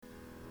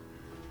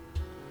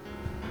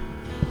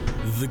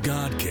The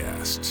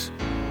Godcast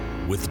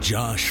with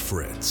Josh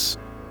Fritz,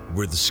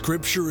 where the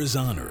scripture is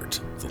honored,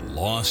 the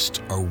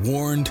lost are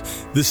warned,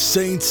 the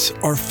saints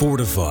are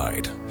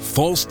fortified,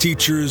 false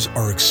teachers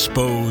are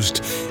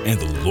exposed, and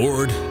the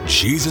Lord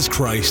Jesus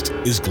Christ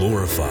is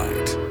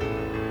glorified.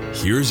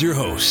 Here's your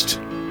host,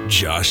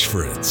 Josh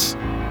Fritz.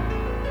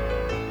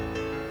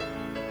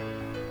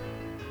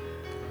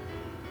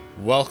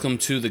 Welcome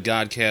to the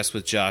Godcast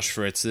with Josh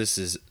Fritz. This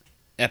is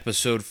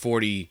episode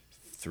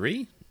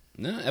 43?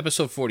 No,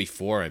 episode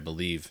 44, I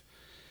believe.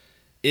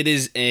 It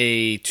is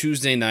a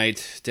Tuesday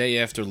night, day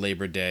after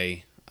Labor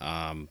Day.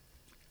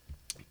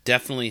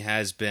 Definitely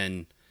has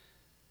been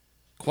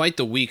quite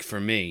the week for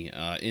me,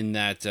 in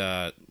that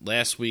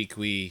last week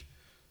we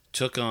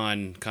took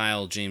on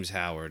Kyle James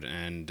Howard.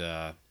 And,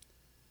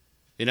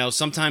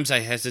 sometimes I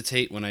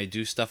hesitate when I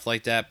do stuff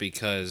like that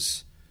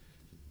because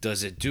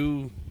does it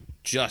do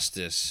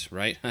justice,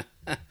 right?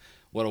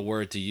 What a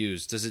word to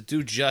use. Does it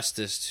do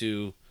justice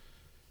to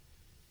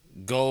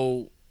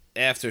go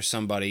after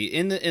somebody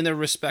in a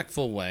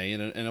respectful way,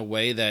 in a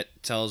way that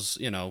tells,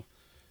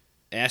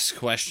 ask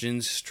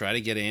questions, try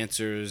to get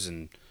answers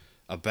and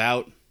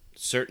about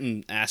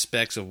certain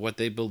aspects of what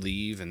they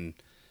believe. And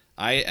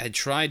I had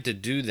tried to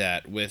do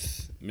that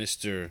with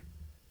Mr.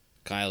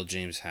 Kyle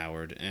James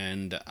Howard,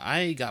 and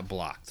I got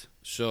blocked.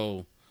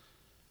 So,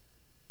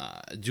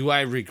 do I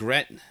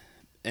regret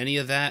any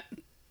of that?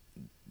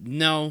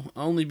 No,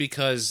 only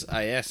because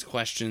I asked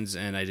questions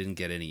and I didn't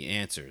get any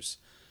answers.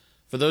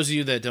 For those of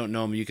you that don't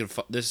know me,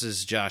 this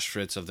is Josh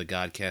Fritz of the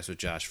Godcast with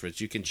Josh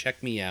Fritz. You can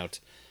check me out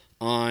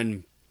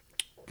on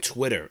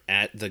Twitter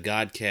at the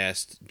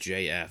Godcast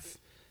JF.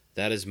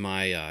 That is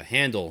my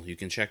handle. You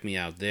can check me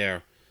out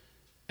there.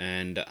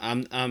 And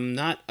I'm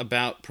not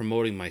about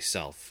promoting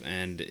myself,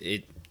 and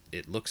it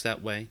looks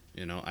that way.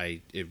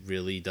 It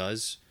really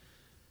does.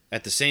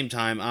 At the same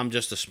time, I'm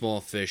just a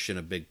small fish in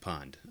a big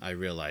pond. I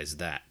realize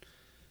that.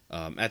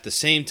 At the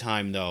same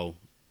time, though,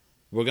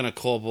 we're going to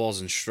call balls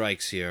and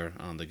strikes here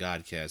on the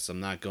Godcast. I'm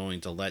not going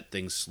to let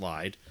things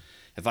slide.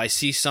 If I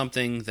see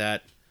something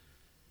that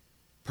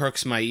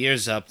perks my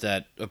ears up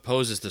that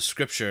opposes the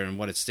scripture and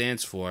what it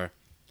stands for,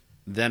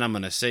 then I'm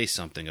going to say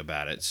something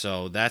about it.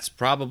 So that's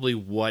probably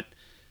what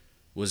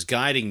was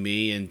guiding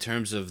me in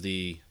terms of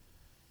the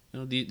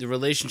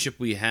relationship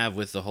we have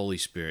with the Holy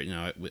Spirit.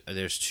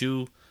 There's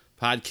two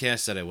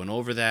podcasts that I went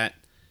over that.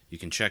 You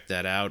can check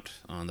that out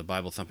on the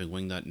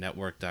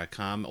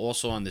BibleThumpingWingnutNetwork.com.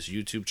 Also on this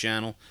YouTube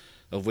channel,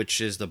 of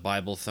which is the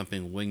Bible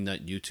Thumping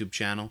Wingnut YouTube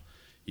channel.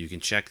 You can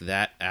check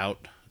that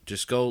out.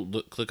 Just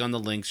click on the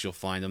links. You'll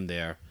find them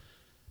there.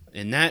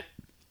 In that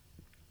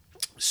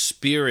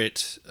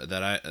spirit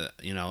that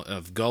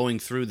of going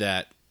through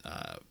that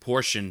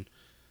portion,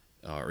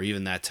 or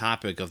even that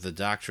topic of the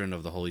doctrine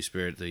of the Holy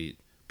Spirit, the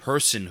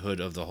personhood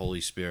of the Holy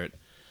Spirit,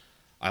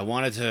 I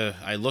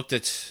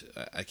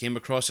came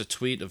across a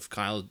tweet of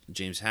Kyle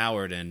James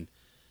Howard, and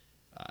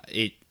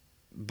it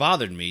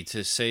bothered me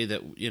to say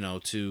that,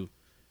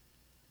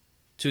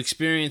 to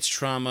experience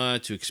trauma,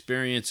 to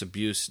experience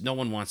abuse, no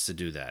one wants to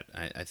do that.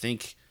 I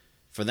think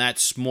for that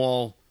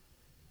small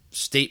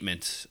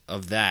statement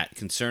of that,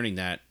 concerning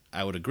that,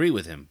 I would agree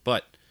with him.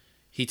 But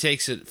he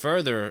takes it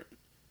further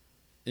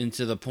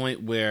into the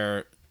point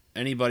where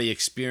anybody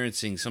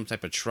experiencing some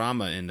type of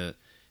trauma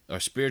or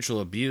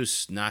spiritual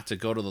abuse not to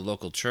go to the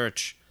local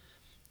church.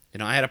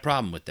 I had a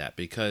problem with that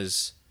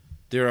because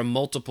there are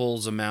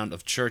multiples amount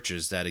of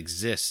churches that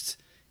exist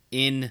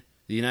in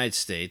the United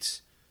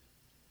States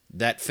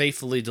that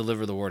faithfully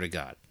deliver the Word of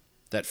God,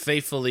 that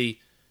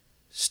faithfully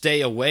stay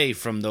away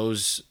from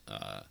those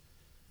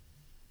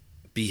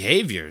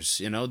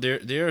behaviors.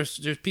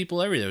 There's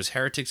people everywhere. There's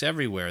heretics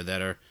everywhere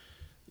that are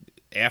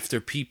after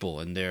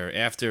people, and they're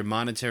after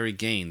monetary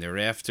gain. They're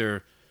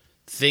after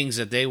things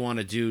that they want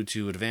to do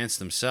to advance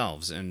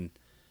themselves. And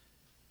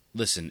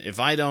listen, if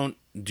I don't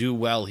do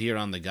well here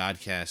on the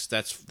Godcast,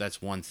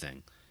 that's one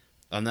thing.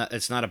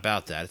 It's not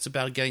about that. It's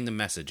about getting the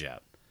message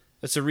out.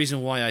 That's the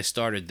reason why I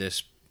started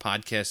this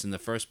podcast in the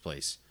first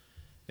place.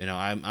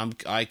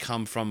 I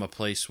come from a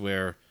place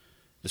where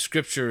the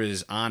scripture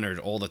is honored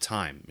all the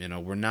time.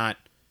 We're not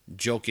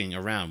joking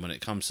around when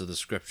it comes to the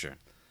scripture.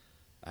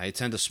 I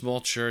attend a small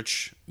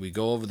church. We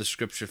go over the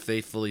scripture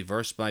faithfully,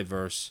 verse by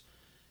verse.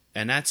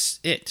 And that's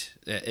it.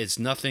 It's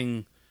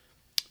nothing.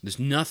 There's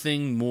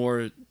nothing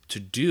more to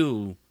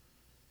do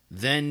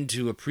than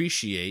to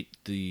appreciate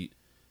the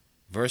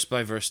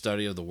verse-by-verse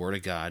study of the Word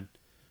of God.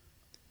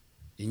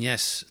 And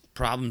yes,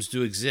 problems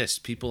do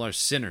exist. People are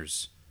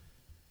sinners.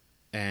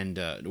 And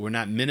we're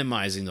not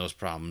minimizing those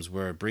problems.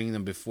 We're bringing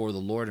them before the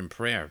Lord in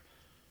prayer.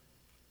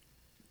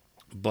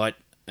 But,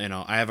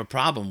 I have a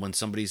problem when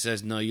somebody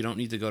says, no, you don't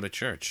need to go to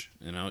church.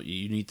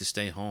 You need to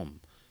stay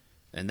home.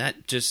 And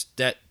that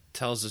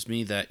tells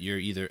me that you're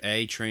either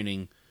A,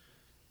 training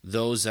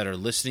those that are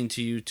listening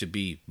to you to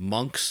be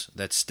monks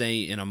that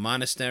stay in a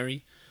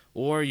monastery,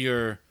 or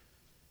you're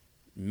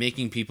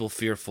making people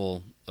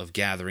fearful of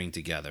gathering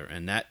together.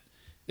 And that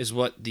is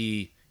what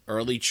the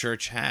early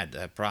church had,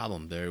 that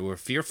problem. They were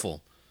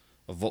fearful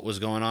of what was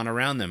going on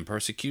around them,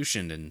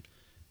 persecution, and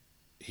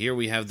here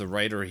we have the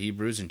writer of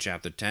Hebrews in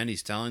chapter 10.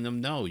 He's telling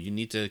them, no, you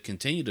need to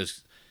continue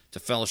to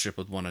fellowship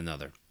with one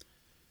another.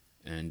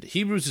 And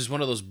Hebrews is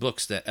one of those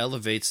books that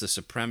elevates the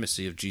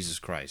supremacy of Jesus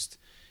Christ.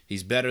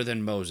 He's better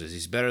than Moses.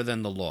 He's better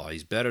than the law.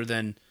 He's better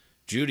than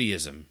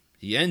Judaism.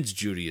 He ends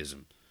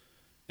Judaism.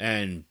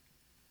 And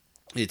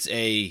it's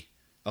a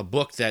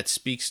book that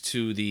speaks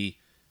to the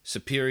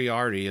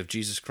superiority of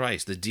Jesus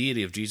Christ, the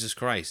deity of Jesus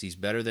Christ. He's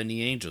better than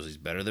the angels. He's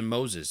better than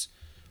Moses.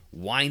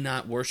 Why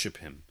not worship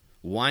him?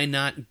 Why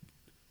not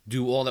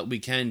do all that we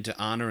can to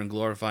honor and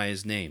glorify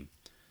his name?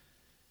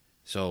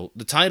 So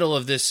the title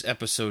of this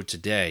episode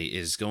today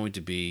is going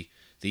to be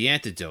The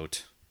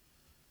Antidote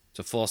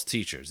to False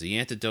Teachers. The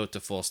Antidote to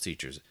False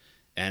Teachers.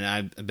 And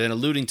I've been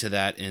alluding to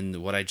that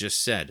in what I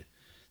just said.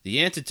 The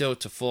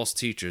antidote to false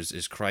teachers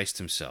is Christ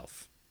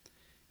himself.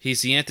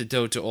 He's the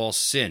antidote to all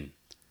sin.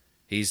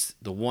 He's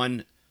the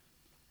one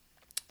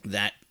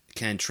that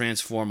can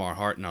transform our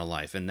heart and our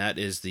life, and that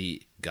is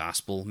the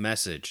gospel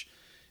message.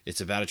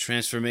 It's about a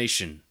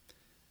transformation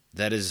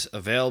that is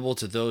available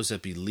to those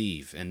that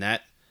believe, and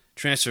that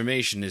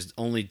transformation is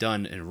only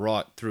done and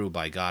wrought through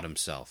by God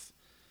himself.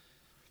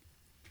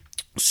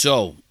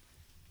 So,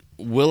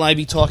 will I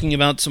be talking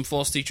about some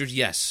false teachers?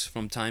 Yes,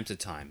 from time to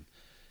time.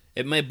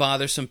 It may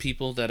bother some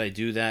people that I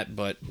do that,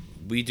 but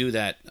we do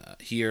that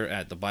here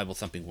at the Bible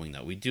Thumping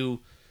Wingnut. We do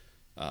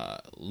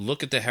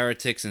look at the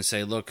heretics and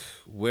say, look,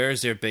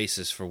 where's their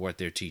basis for what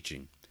they're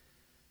teaching?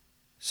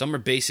 Some are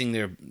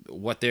basing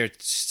what they're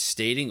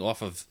stating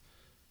off of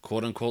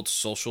quote-unquote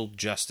social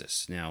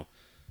justice. Now,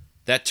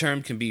 that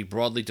term can be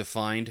broadly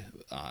defined.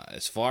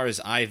 As far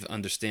as I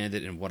understand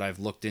it and what I've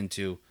looked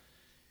into,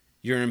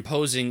 you're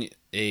imposing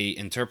a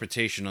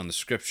interpretation on the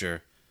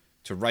Scripture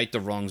to right the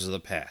wrongs of the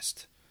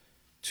past,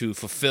 to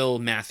fulfill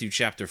Matthew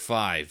chapter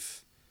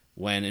 5,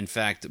 when in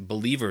fact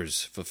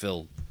believers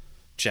fulfill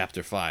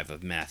chapter 5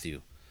 of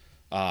Matthew.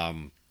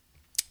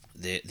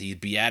 The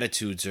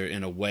Beatitudes are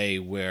in a way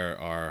where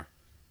are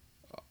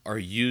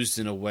used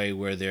in a way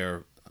where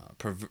they're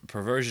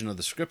perversion of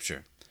the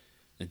Scripture.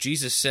 And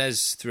Jesus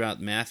says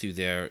throughout Matthew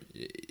there,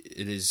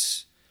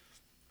 it's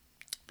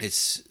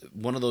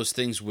one of those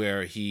things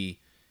where he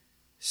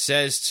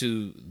says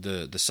to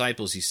the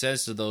disciples, he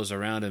says to those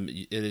around him,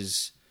 it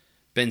has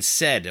been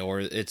said, or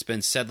it's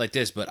been said like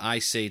this, but I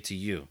say to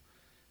you.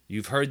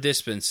 You've heard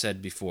this been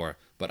said before,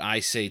 but I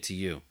say to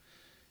you.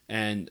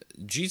 And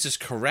Jesus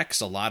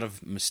corrects a lot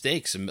of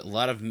mistakes and a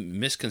lot of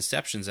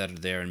misconceptions that are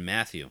there in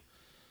Matthew.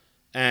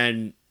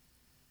 And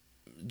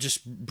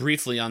just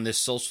briefly on this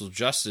social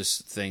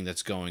justice thing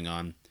that's going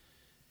on,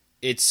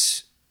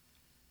 it's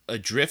a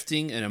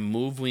drifting and a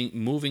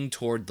moving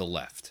toward the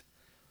left.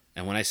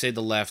 And when I say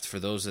the left, for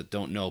those that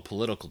don't know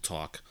political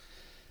talk,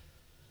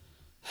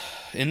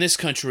 in this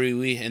country,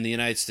 in the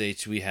United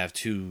States, we have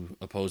two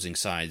opposing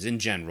sides in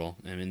general.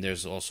 I mean,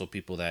 there's also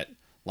people that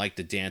like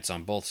to dance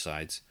on both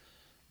sides.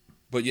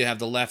 But you have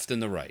the left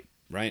and the right,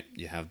 right?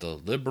 You have the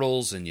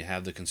liberals and you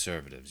have the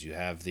conservatives. You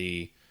have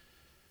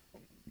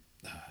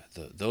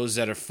those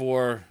that are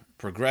for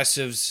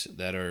progressives,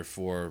 that are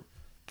for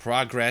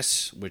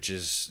progress, which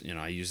is,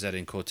 I use that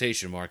in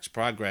quotation marks,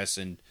 progress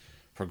and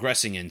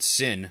progressing in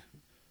sin,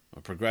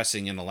 or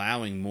progressing and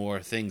allowing more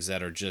things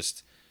that are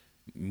just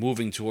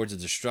moving towards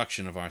the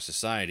destruction of our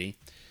society.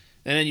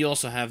 And then you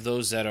also have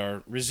those that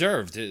are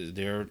reserved.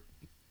 They're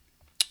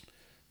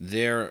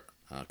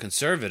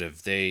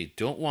conservative. They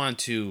don't want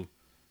to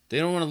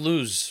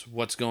lose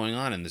what's going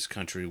on in this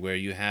country, where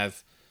you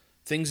have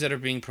things that are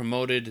being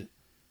promoted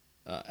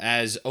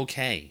as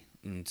okay,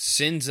 and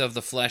sins of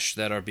the flesh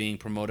that are being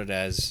promoted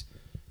as,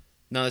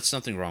 no, there's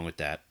nothing wrong with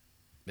that.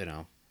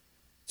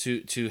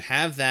 To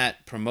have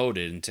that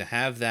promoted and to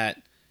have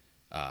that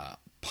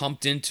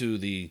pumped into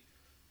the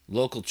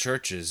local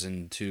churches,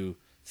 and to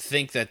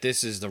think that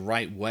this is the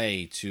right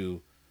way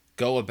to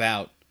go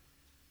about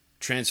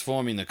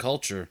transforming the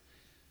culture.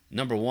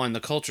 Number one, the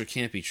culture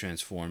can't be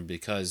transformed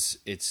because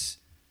it's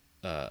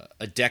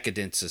a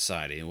decadent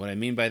society. And what I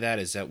mean by that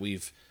is that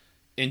we've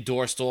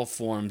endorsed all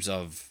forms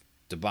of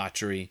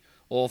debauchery,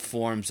 all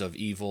forms of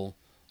evil,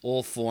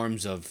 all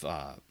forms of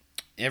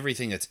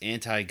everything that's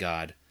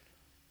anti-God.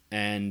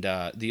 And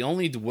the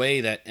only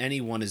way that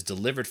anyone is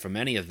delivered from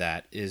any of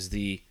that is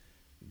the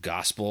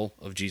gospel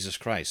of Jesus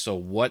Christ. So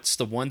what's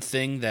the one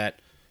thing that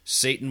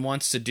Satan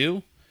wants to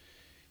do?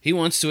 He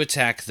wants to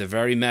attack the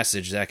very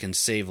message that can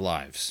save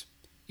lives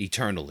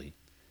eternally.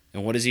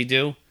 And what does he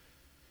do?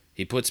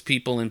 He puts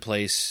people in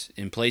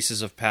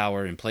places of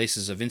power, in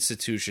places of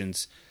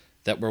institutions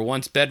that were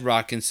once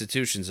bedrock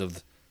institutions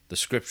of the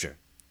Scripture.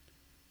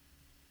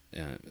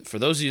 For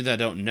those of you that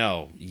don't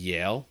know,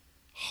 Yale,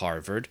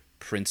 Harvard,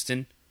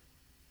 Princeton,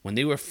 when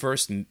they were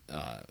first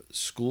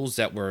schools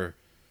that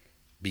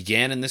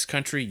began in this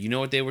country, you know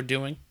what they were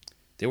doing?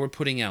 They were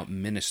putting out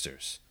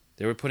ministers.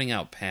 They were putting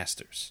out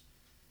pastors.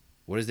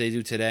 What do they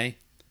do today?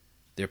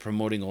 They're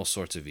promoting all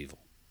sorts of evil.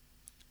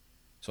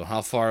 So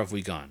how far have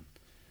we gone?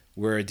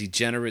 We're a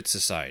degenerate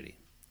society.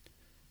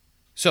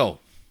 So,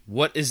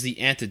 what is the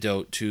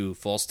antidote to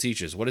false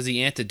teachers? What is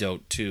the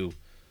antidote to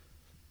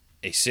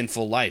a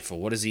sinful life? Or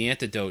what is the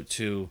antidote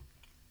to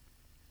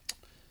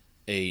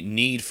a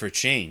need for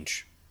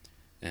change?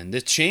 And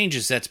the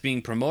changes that's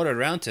being promoted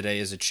around today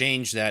is a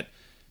change that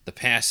the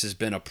past has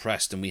been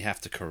oppressed and we have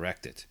to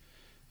correct it.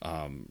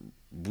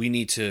 We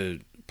need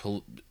to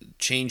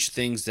change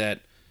things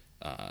that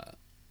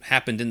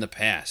happened in the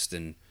past,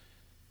 and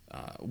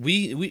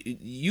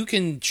you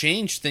can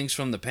change things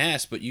from the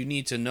past, but you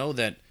need to know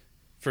that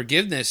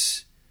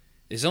forgiveness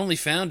is only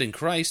found in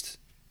Christ.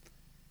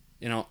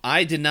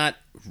 I did not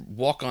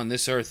walk on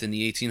this earth in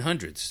the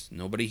 1800s.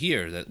 Nobody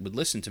here that would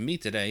listen to me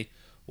today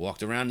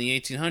walked around the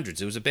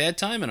 1800s. It was a bad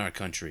time in our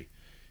country.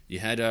 You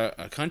had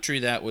a country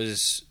that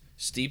was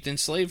steeped in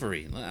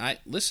slavery.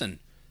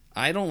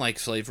 I don't like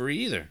slavery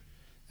either.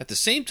 At the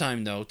same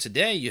time, though,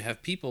 today you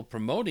have people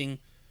promoting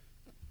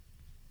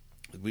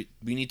we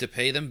need to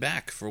pay them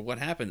back for what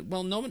happened.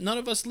 Well, none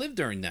of us lived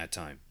during that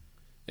time.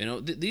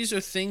 These are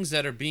things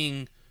that are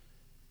being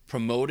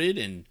promoted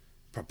and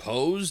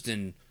proposed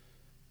and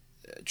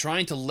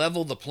trying to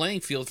level the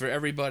playing field for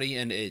everybody,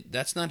 and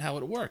that's not how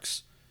it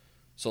works.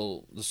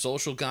 So the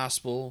social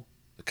gospel,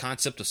 the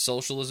concept of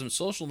socialism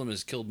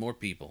has killed more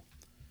people.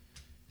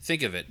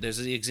 Think of it. There's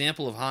the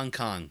example of Hong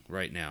Kong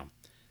right now.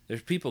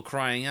 There's people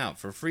crying out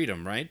for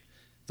freedom, right?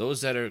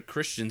 Those that are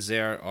Christians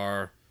there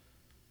are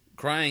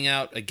crying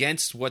out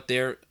against what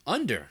they're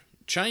under.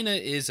 China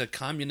is a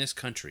communist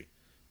country,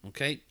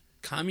 okay?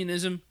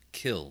 Communism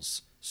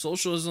kills.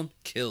 Socialism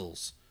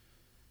kills.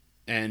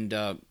 And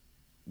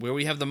where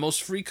we have the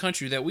most free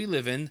country that we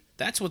live in,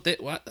 that's what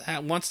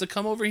wants to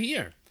come over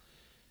here.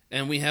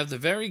 And we have the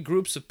very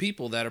groups of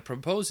people that are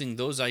proposing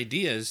those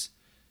ideas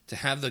to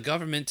have the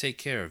government take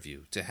care of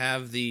you, to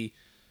have the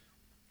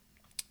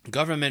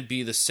government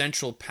be the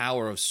central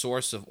power of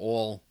source of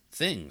all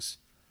things.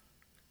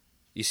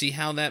 You see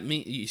how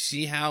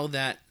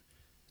that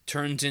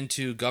turns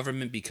into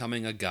government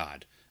becoming a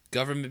god,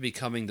 government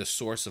becoming the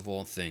source of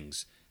all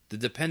things, the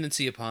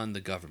dependency upon the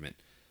government,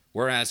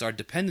 whereas our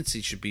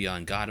dependency should be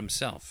on God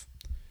himself.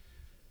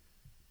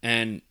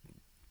 And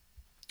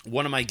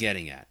what am I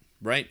getting at,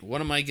 right? What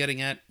am I getting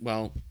at?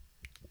 Well,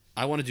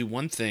 I want to do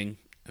one thing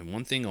and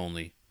one thing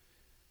only.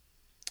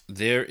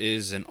 There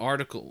is an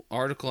article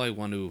I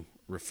want to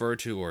refer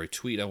to, or a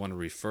tweet I want to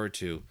refer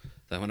to,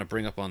 that I want to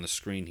bring up on the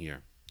screen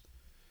here.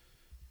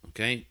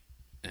 Okay?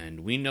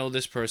 And we know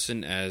this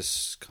person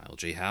as Kyle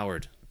J.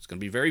 Howard. It's going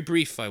to be very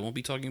brief. I won't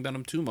be talking about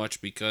him too much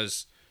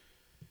because,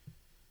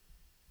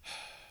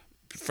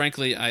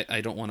 frankly, I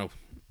don't want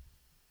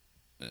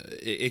to.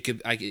 It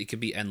could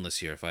be endless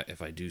here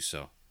if I do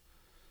so.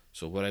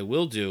 So what I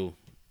will do,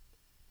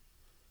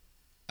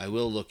 I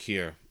will look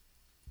here,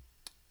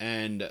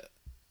 and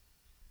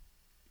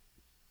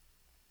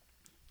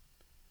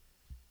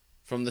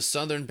from the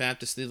Southern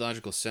Baptist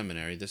Theological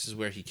Seminary, this is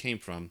where he came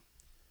from.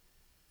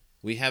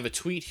 We have a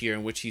tweet here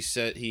in which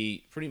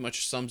he pretty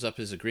much sums up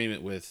his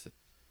agreement with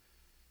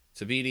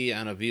Tabidi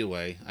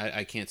Anabiwe.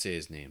 I can't say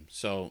his name.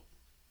 So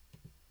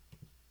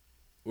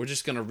we're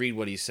just going to read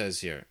what he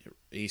says here.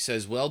 He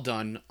says, well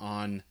done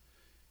on,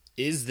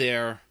 is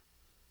there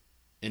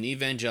an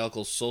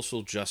evangelical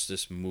social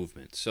justice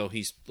movement? So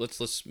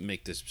let's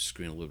make this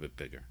screen a little bit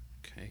bigger.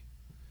 Okay.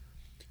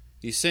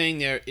 He's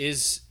saying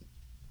is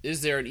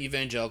there an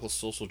evangelical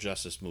social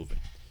justice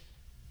movement?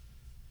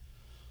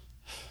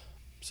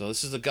 So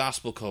this is the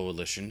Gospel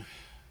Coalition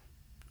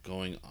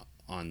going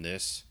on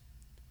this.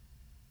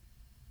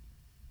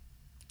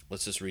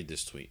 Let's just read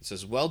this tweet. It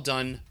says, well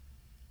done,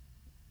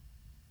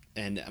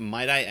 and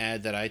might I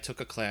add that I took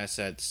a class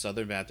at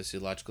Southern Baptist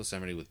Theological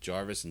Seminary with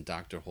Jarvis and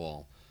Dr.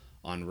 Hall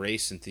on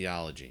race and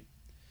theology.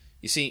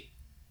 You see,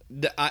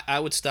 I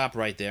would stop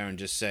right there and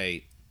just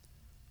say,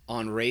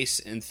 on race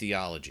and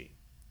theology.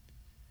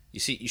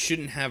 You see, you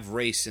shouldn't have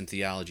race and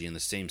theology in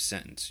the same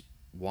sentence.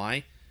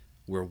 Why?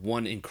 We're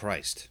one in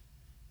Christ.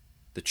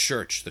 The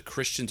church, the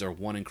Christians are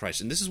one in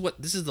Christ. And this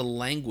is the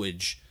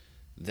language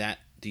that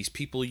these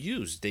people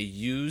use. They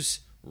use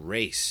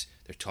race.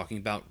 They're talking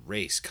about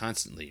race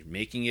constantly,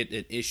 making it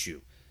an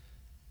issue.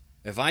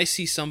 If I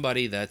see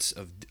somebody that's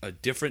of a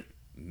different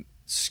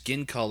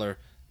skin color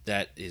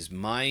that is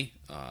my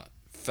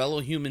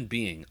fellow human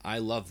being, I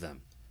love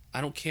them.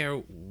 I don't care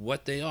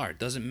what they are. It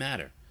doesn't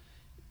matter.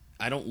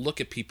 I don't look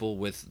at people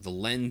with the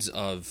lens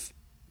of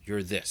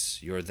you're this,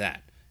 you're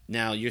that.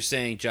 Now you're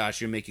saying,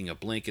 Josh, you're making a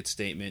blanket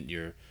statement.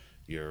 You're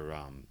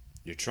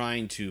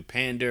trying to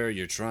pander.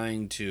 You're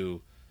trying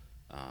to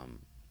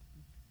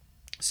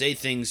say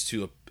things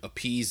to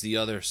appease the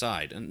other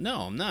side. And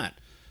no, I'm not.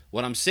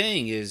 What I'm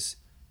saying is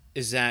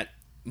that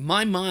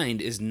my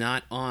mind is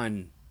not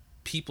on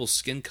people's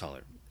skin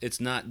color. It's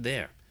not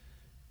there,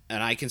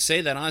 and I can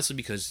say that honestly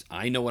because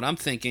I know what I'm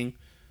thinking.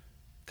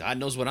 God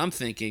knows what I'm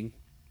thinking,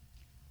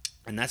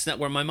 and that's not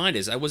where my mind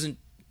is. I wasn't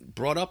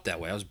brought up that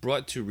way. I was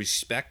brought to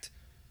respect.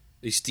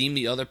 Esteem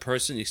the other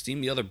person,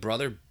 esteem the other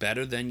brother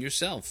better than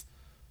yourself.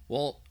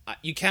 Well,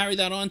 you carry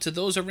that on to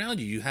those around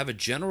you. You have a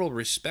general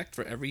respect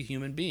for every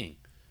human being.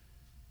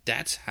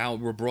 That's how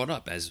we're brought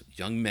up. As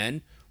young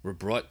men, we're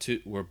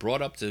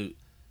brought up to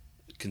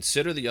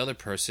consider the other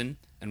person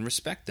and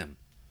respect them.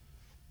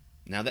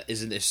 Now,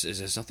 is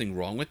there something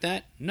wrong with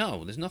that?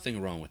 No, there's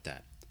nothing wrong with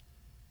that.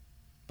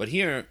 But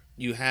here,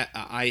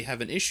 I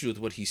have an issue with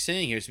what he's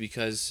saying here is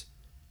because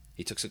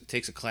he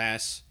takes a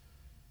class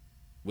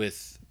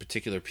with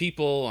particular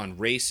people on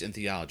race and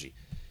theology.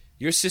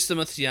 Your system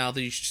of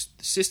theology,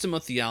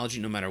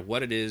 no matter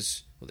what it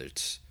is, whether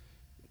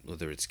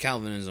it's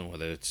Calvinism,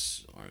 whether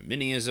it's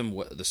Arminianism,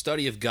 the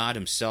study of God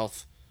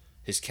himself,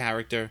 his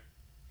character,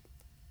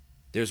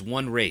 there's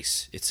one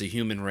race. It's the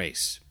human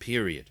race,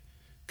 period.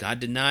 God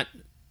did not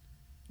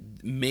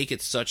make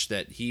it such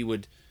that he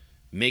would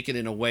make it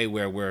in a way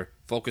where we're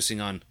focusing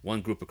on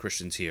one group of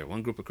Christians here,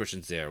 one group of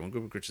Christians there, one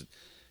group of Christians.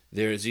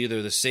 There is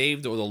either the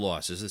saved or the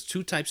lost. There's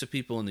two types of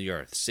people in the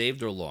earth,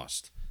 saved or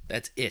lost.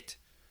 That's it.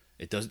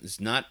 It's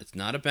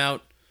not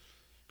about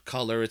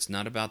color, it's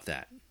not about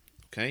that.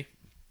 Okay?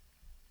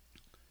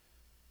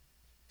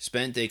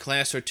 Spent a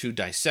class or two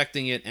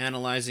dissecting it,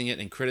 analyzing it,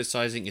 and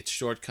criticizing its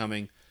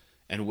shortcoming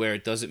and where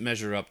it doesn't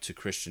measure up to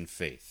Christian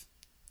faith.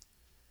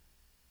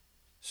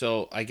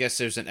 So I guess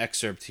there's an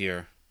excerpt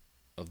here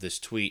of this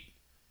tweet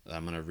that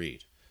I'm going to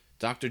read.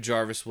 Dr.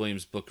 Jarvis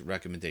Williams' book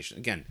recommendation.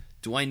 Again,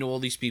 do I know all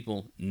these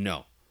people?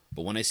 No.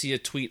 But when I see a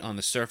tweet on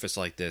the surface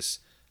like this,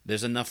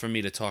 there's enough for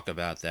me to talk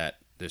about that.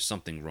 There's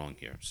something wrong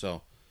here.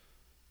 So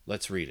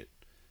let's read it.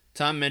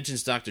 Tom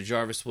mentions Dr.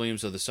 Jarvis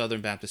Williams of the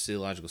Southern Baptist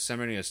Theological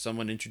Seminary as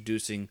someone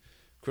introducing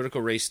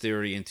critical race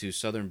theory into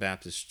Southern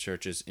Baptist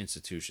churches'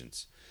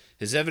 institutions.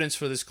 His evidence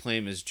for this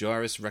claim is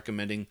Jarvis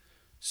recommending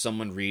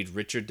someone read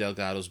Richard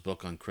Delgado's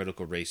book on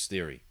critical race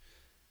theory.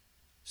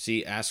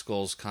 See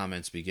Askell's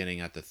comments beginning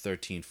at the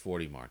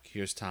 1340 mark.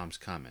 Here's Tom's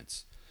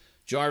comments.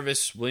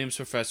 Jarvis, Williams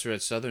professor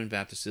at Southern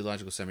Baptist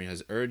Theological Seminary,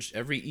 has urged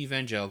every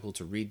evangelical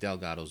to read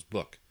Delgado's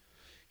book.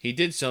 He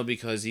did so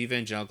because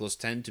evangelicals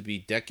tend to be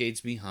decades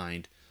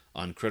behind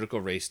on critical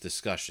race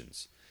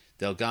discussions.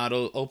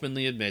 Delgado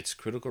openly admits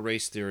critical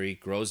race theory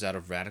grows out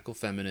of radical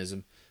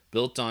feminism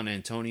built on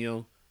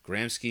Antonio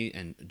Gramsci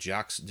and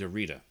Jacques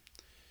Derrida.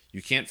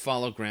 You can't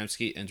follow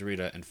Gramsci and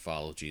Derrida and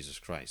follow Jesus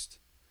Christ.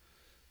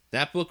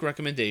 That book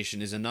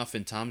recommendation is enough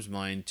in Tom's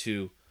mind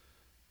to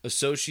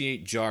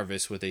associate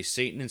Jarvis with a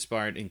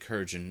Satan-inspired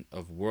incursion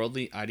of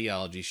worldly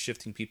ideology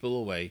shifting people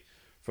away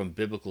from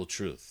biblical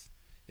truth.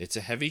 It's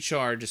a heavy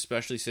charge,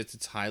 especially since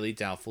it's highly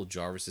doubtful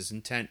Jarvis's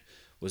intent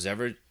was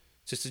ever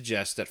to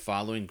suggest that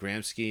following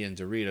Gramsci and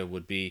Derrida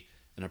would be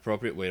an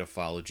appropriate way to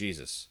follow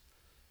Jesus.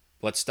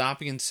 But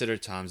stop and consider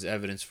Tom's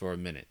evidence for a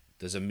minute.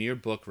 Does a mere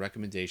book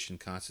recommendation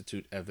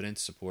constitute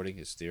evidence supporting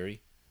his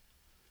theory?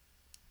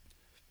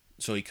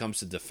 So he comes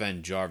to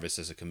defend Jarvis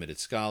as a committed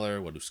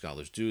scholar. What do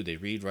scholars do? They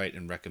read, write,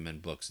 and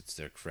recommend books. It's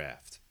their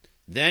craft.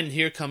 Then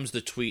here comes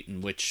the tweet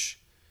in which,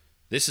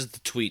 this is the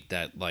tweet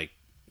that,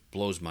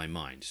 blows my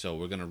mind. So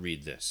we're going to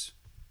read this.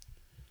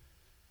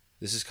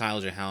 This is Kyle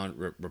J.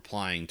 Howland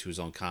replying to his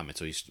own comment,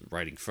 so he's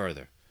writing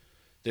further.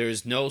 There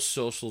is no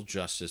social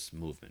justice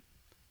movement.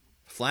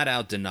 Flat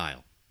out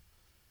denial.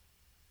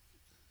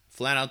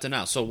 Flat out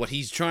denial. So what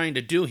he's trying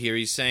to do here,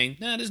 he's saying,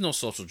 there's no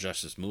social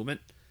justice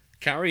movement.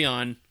 Carry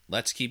on.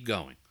 Let's keep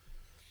going.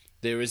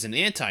 There is an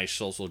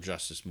anti-social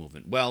justice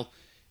movement. Well,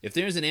 if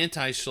there's an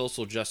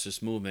anti-social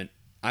justice movement,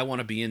 I want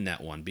to be in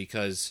that one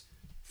because,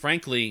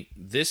 frankly,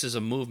 this is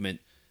a movement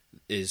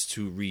is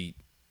to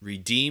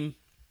redeem.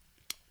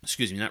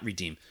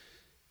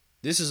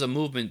 This is a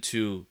movement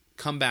to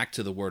come back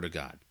to the Word of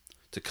God,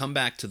 to come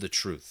back to the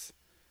truth.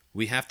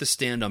 We have to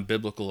stand on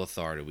biblical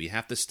authority. We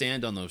have to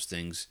stand on those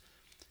things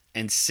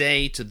and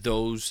say to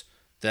those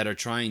that are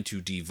trying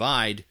to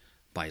divide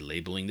by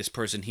labeling this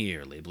person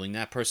here, labeling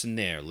that person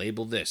there,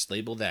 label this,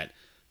 label that.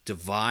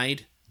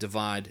 Divide,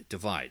 divide,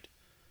 divide.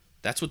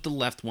 That's what the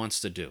left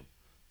wants to do.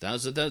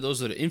 Those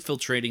that are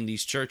infiltrating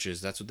these churches,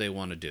 that's what they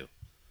want to do.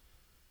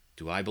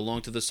 Do I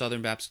belong to the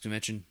Southern Baptist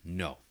Convention?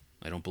 No.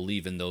 I don't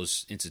believe in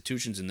those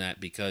institutions in that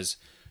because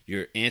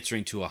you're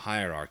answering to a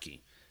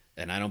hierarchy,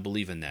 and I don't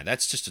believe in that.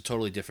 That's just a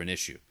totally different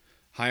issue.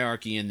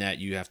 Hierarchy in that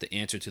you have to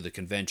answer to the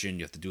convention,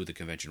 you have to do the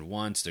convention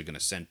once, they're going to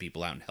send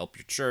people out and help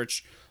your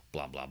church,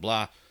 blah, blah,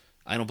 blah.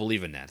 I don't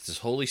believe in that. It's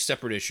a wholly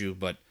separate issue,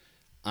 but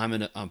I'm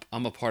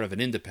a part of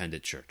an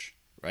independent church,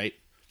 right?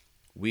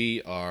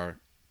 We are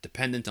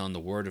dependent on the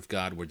Word of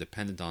God. We're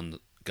dependent on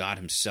God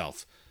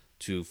himself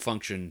to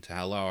function, to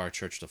allow our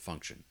church to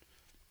function.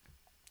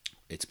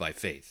 It's by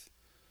faith.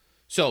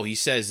 So he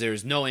says there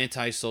is no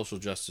anti-social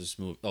justice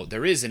movement. Oh,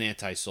 there is an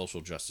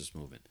anti-social justice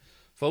movement.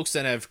 Folks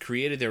that have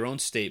created their own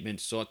statement,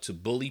 sought to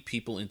bully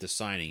people into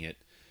signing it,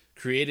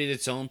 created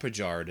its own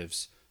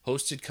pejoratives,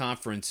 hosted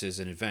conferences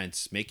and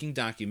events, making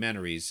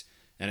documentaries,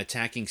 and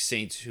attacking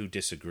saints who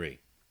disagree.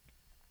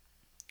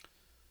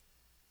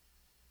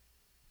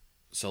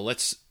 So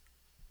let's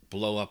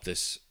blow up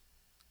this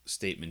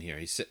statement here.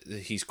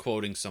 He's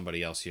quoting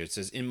somebody else here. It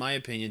says, in my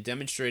opinion,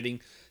 demonstrating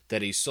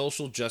that a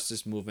social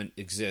justice movement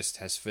exists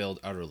has failed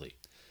utterly.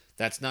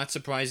 That's not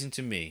surprising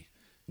to me.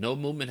 No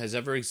movement has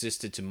ever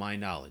existed to my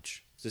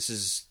knowledge. This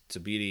is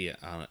Tabidi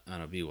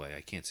Anabiwe.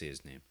 I can't say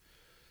his name.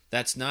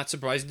 That's not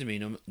surprising to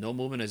me. No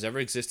movement has ever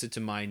existed to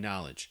my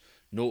knowledge.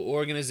 No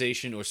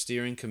organization or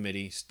steering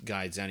committee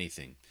guides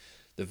anything.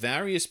 The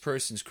various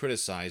persons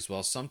criticized,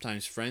 while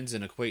sometimes friends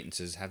and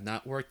acquaintances, have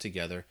not worked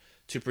together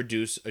to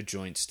produce a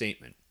joint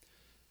statement,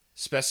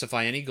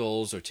 specify any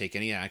goals, or take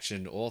any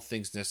action, all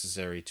things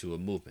necessary to a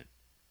movement.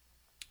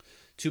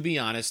 To be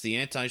honest, the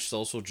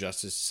anti-social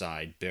justice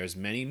side bears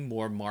many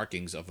more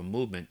markings of a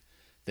movement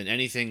than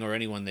anything or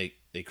anyone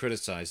they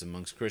criticize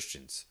amongst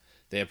Christians.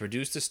 They have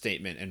produced a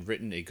statement and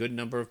written a good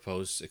number of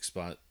posts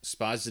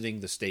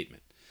expositing the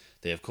statement.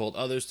 They have called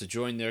others to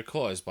join their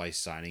cause by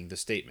signing the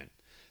statement.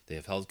 They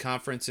have held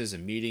conferences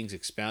and meetings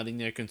expounding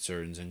their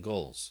concerns and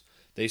goals.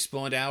 They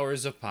spawned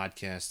hours of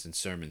podcasts and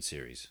sermon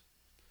series.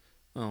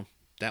 Well,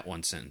 that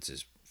one sentence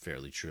is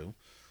fairly true.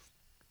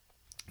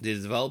 They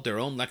developed their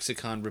own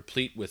lexicon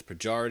replete with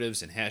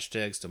pejoratives and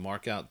hashtags to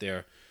mark out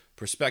their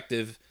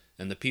perspective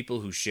and the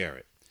people who share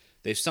it.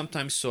 They've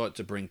sometimes sought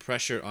to bring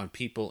pressure on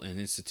people and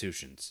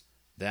institutions.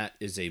 That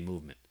is a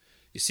movement.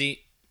 You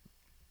see,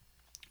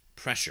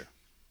 pressure.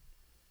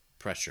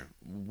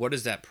 What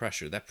is that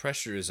pressure? That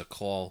pressure is a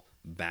call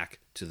back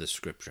to the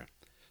Scripture.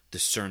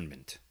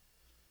 Discernment.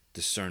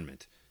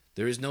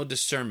 There is no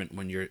discernment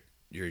when you're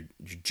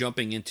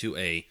jumping into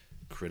a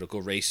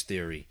critical race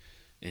theory,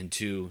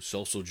 into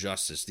social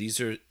justice.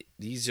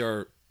 These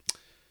are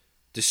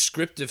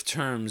descriptive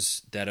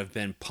terms that have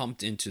been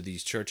pumped into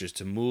these churches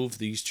to move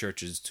these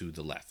churches to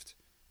the left.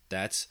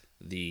 That's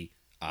the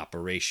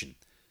operation.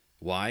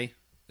 Why?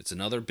 It's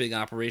another big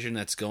operation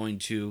that's going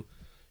to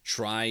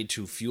try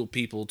to fuel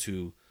people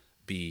to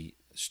be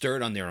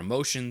stirred on their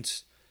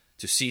emotions,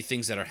 to see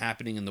things that are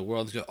happening in the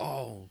world, to go,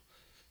 oh,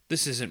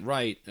 this isn't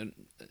right,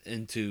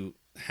 and to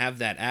have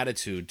that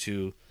attitude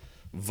to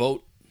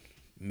vote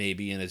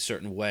maybe in a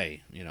certain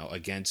way,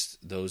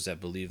 against those that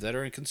believe that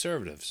are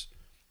conservatives.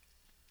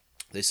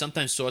 They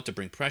sometimes sought to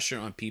bring pressure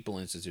on people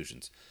and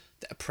institutions.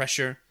 That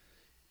pressure,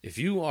 if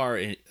you are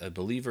a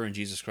believer in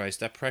Jesus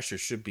Christ, that pressure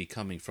should be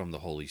coming from the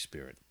Holy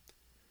Spirit.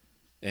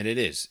 And it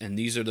is. And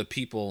these are the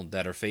people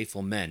that are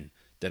faithful men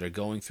that are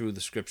going through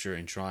the Scripture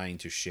and trying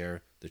to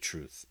share the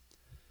truth.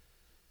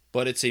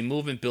 But it's a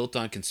movement built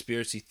on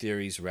conspiracy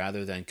theories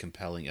rather than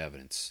compelling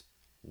evidence.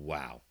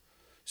 Wow.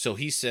 So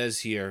he says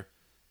here,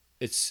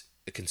 it's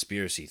a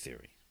conspiracy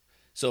theory.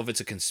 So if it's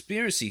a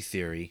conspiracy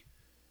theory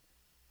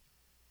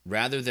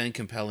rather than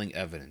compelling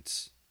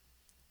evidence,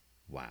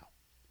 wow.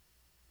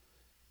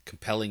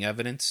 Compelling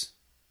evidence?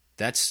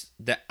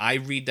 I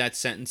read that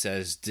sentence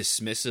as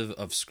dismissive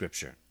of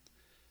Scripture.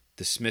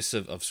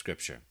 Dismissive of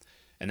Scripture.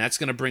 And that's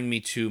going to bring me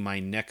to my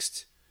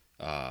next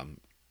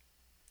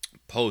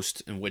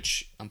post, in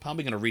which I'm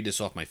probably going to read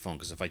this off my phone,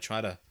 because if I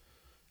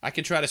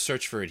can try to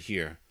search for it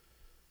here,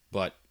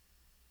 but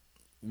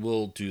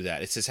we'll do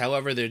that. It says,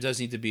 however, there does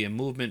need to be a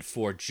movement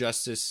for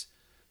justice,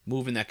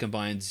 movement that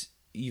combines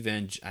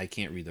I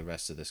can't read the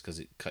rest of this because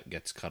it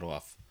gets cut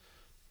off.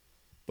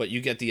 But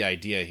you get the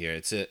idea here.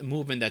 It's a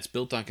movement that's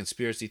built on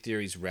conspiracy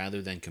theories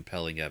rather than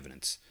compelling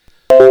evidence.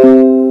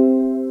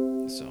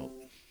 So,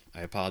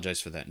 I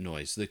apologize for that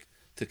noise.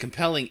 The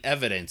compelling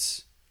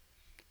evidence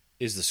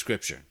is the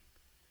Scripture.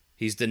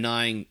 He's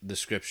denying the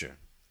Scripture.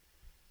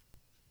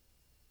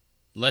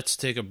 Let's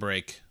take a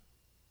break,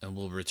 and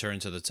we'll return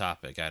to the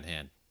topic at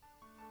hand.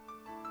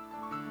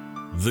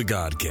 The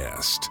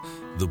Godcast,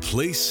 the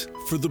place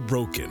for the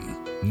broken,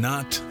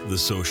 not the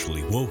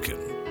socially woken.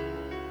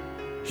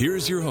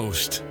 Here's your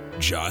host,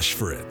 Josh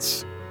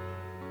Fritz.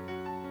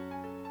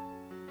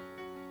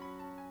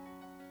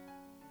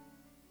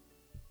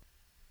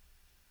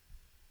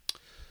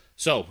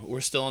 So,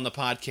 we're still on the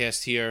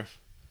podcast here.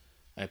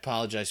 I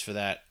apologize for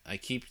that.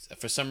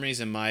 For some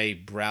reason, my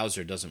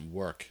browser doesn't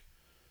work.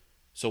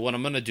 So what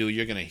I'm going to do,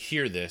 you're going to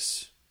hear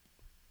this.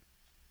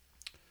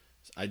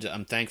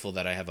 I'm thankful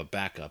that I have a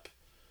backup.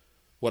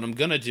 What I'm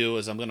going to do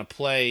is I'm going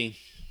to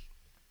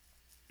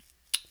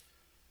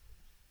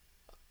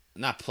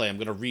I'm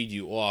going to read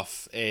you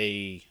off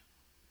a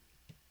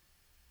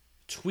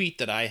tweet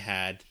that I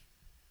had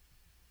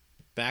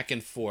back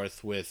and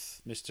forth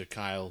with Mr.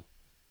 Kyle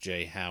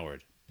J.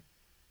 Howard.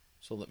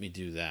 So let me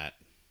do that.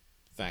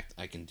 In fact,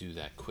 I can do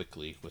that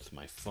quickly with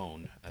my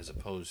phone as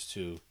opposed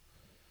to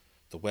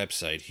the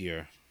website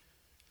here.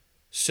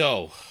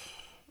 So,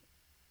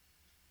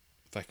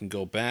 if I can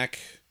go back,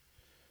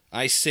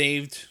 I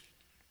saved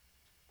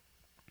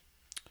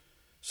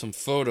some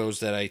photos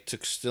that I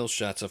took still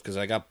shots of because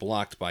I got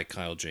blocked by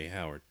Kyle J.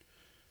 Howard.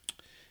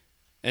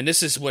 And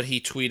this is what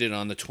he tweeted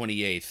on the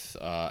 28th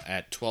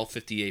at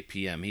 12:58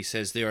 p.m. He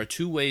says, there are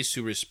two ways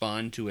to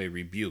respond to a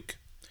rebuke.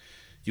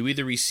 You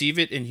either receive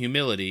it in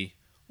humility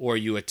or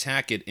you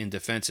attack it in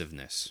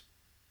defensiveness.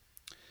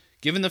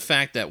 Given the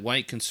fact that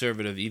white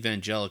conservative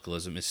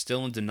evangelicalism is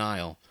still in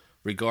denial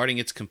regarding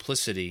its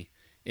complicity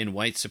in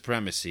white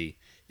supremacy,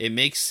 it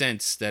makes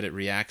sense that it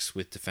reacts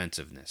with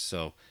defensiveness.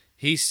 So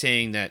he's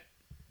saying that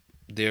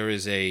there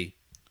is a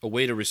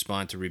way to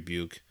respond to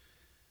rebuke.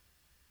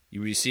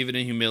 You receive it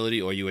in humility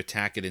or you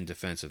attack it in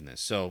defensiveness.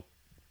 So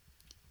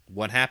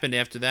what happened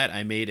after that?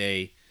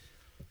 I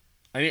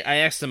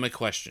asked him a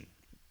question.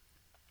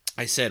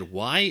 I said,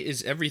 why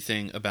is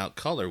everything about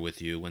color with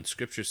you when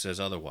Scripture says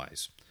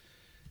otherwise?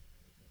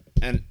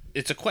 And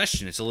it's a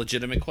question. It's a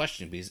legitimate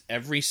question because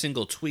every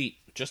single tweet,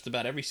 just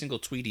about every single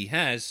tweet he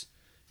has,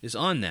 is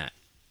on that.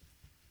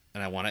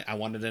 And I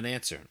wanted an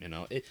answer.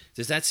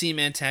 Does that seem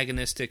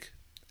antagonistic?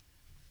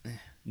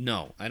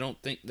 No, I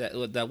don't think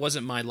that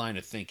wasn't my line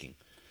of thinking.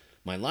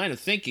 My line of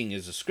thinking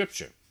is a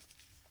scripture.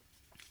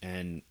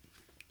 And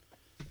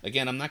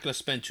again, I'm not going to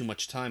spend too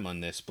much time on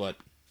this, but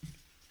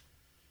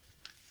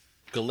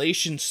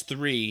Galatians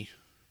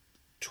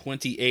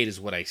 3:28 is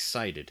what I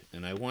cited,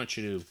 and I want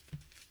you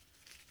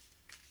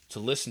to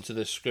listen to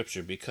this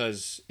scripture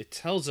because it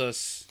tells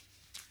us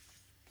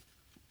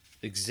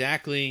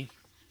exactly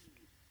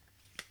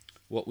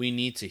what we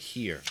need to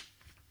hear.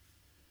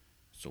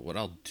 So what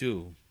I'll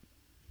do,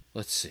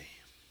 let's see.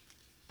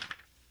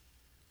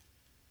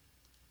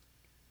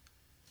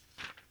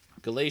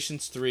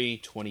 Galatians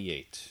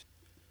 3:28.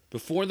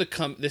 Before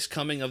this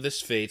coming of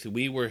this faith,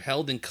 we were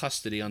held in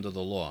custody under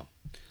the law,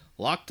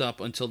 locked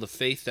up until the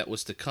faith that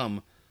was to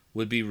come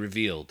would be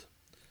revealed.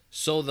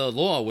 So the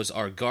law was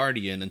our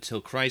guardian until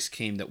Christ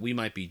came that we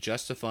might be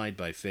justified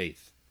by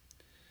faith.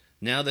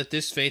 Now that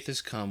this faith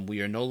has come,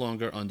 we are no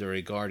longer under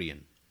a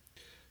guardian.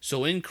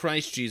 So in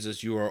Christ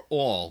Jesus you are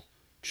all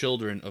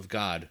children of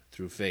God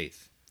through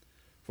faith.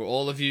 For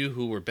all of you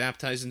who were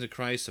baptized into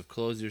Christ have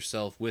clothed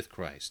yourself with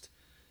Christ.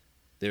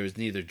 There is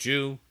neither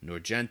Jew nor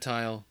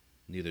Gentile,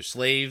 neither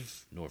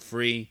slave nor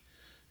free,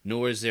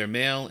 nor is there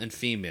male and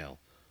female,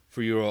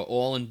 for you are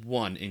all in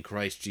one in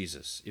Christ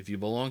Jesus. If you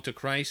belong to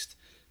Christ,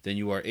 then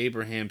you are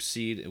Abraham's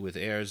seed with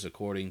heirs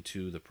according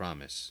to the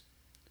promise.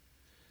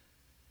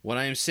 What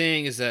I am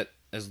saying is that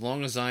as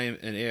long as I am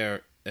an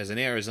heir, as an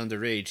heir is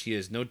underage, he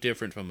is no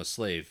different from a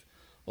slave,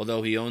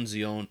 although he owns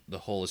the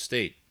whole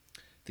estate.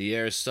 The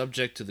heir is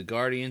subject to the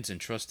guardians and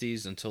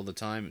trustees until the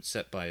time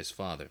set by his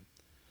father.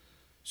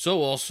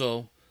 So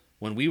also,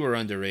 when we were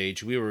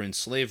underage, we were in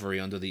slavery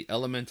under the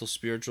elemental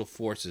spiritual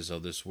forces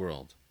of this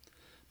world.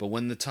 But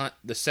when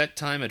the set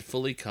time had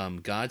fully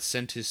come, God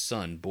sent his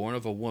Son, born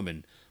of a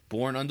woman,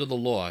 born under the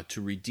law,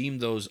 to redeem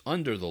those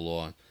under the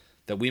law,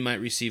 that we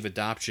might receive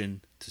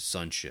adoption to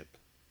sonship.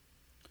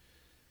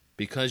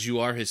 Because you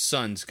are his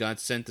sons, God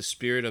sent the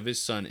Spirit of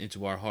his Son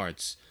into our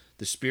hearts,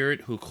 the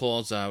Spirit who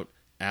calls out,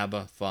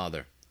 Abba,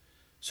 Father.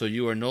 So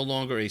you are no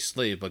longer a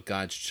slave, but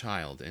God's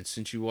child, and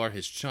since you are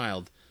his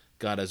child,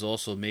 God has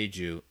also made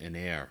you an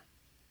heir.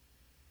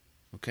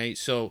 Okay,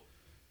 so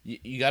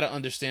you got to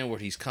understand where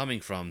he's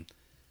coming from.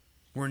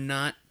 We're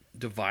not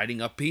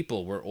dividing up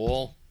people. We're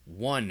all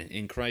one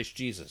in Christ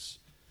Jesus.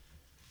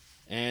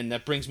 And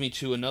that brings me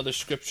to another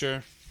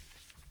scripture.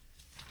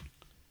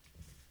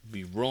 It'd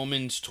be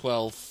Romans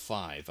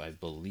 12:5, I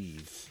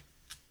believe.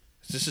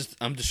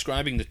 I'm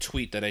describing the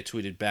tweet that I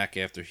tweeted back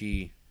after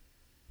he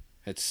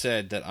had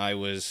said that I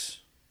was...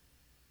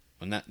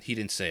 Well, he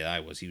didn't say I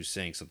was. He was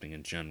saying something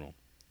in general.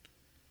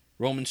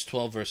 Romans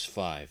 12, verse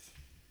 5.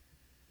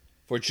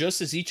 For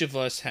just as each of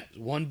us has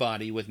one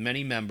body with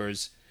many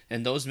members,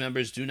 and those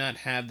members do not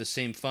have the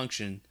same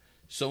function,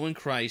 so in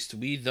Christ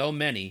we, though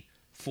many,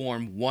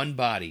 form one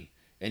body,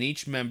 and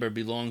each member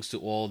belongs to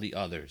all the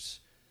others.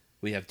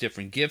 We have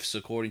different gifts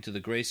according to the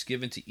grace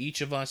given to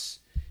each of us.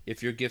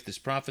 If your gift is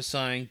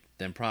prophesying,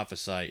 then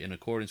prophesy in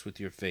accordance with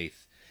your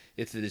faith.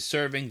 If it is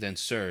serving, then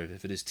serve.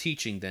 If it is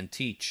teaching, then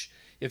teach.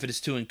 If it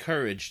is to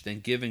encourage,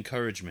 then give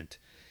encouragement.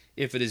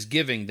 If it is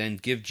giving, then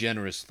give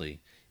generously.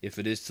 If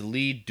it is to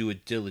lead, do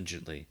it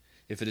diligently.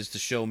 If it is to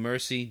show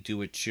mercy,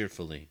 do it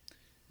cheerfully.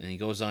 And he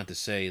goes on to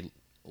say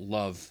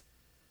love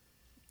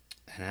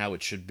and how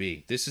it should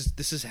be. This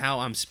is how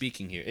I'm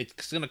speaking here.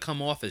 It's going to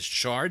come off as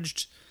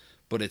charged,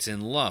 but it's in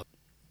love.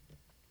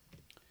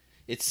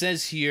 It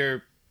says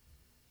here,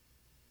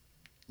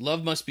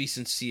 love must be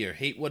sincere.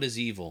 Hate what is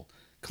evil.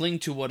 Cling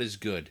to what is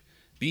good.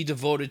 Be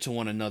devoted to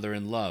one another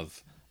in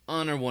love.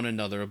 Honor one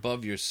another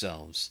above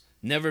yourselves.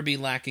 Never be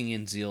lacking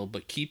in zeal,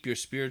 but keep your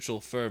spiritual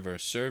fervor,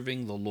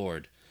 serving the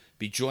Lord.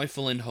 Be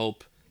joyful in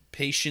hope,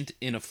 patient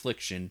in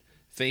affliction,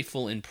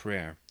 faithful in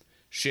prayer.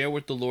 Share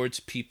with the Lord's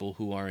people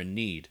who are in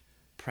need.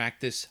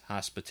 Practice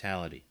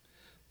hospitality.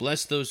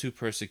 Bless those who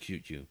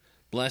persecute you.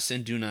 Bless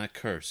and do not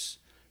curse.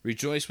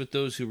 Rejoice with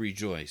those who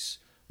rejoice.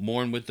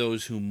 Mourn with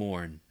those who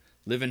mourn.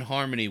 Live in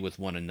harmony with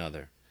one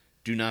another.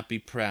 Do not be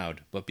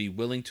proud, but be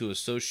willing to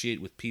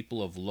associate with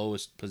people of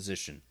lowest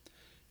position.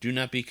 Do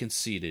not be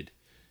conceited.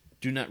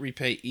 Do not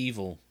repay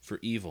evil for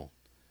evil.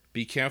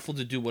 Be careful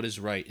to do what is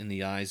right in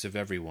the eyes of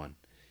everyone.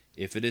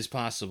 If it is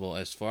possible,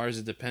 as far as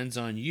it depends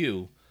on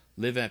you,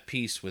 live at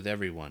peace with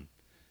everyone.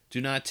 Do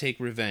not take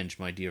revenge,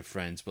 my dear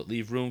friends, but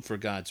leave room for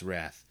God's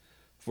wrath.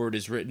 For it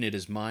is written, it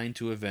is mine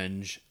to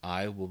avenge,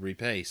 I will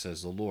repay,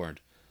 says the Lord.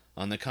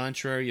 On the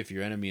contrary, if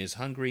your enemy is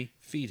hungry,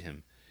 feed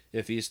him.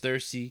 If he is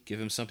thirsty, give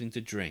him something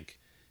to drink.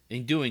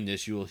 In doing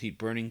this, you will heap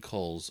burning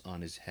coals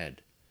on his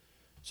head.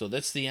 So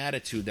that's the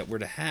attitude that we're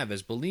to have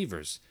as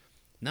believers.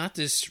 Not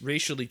this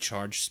racially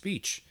charged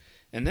speech.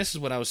 And this is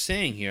what I was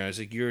saying here. I was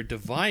like, you're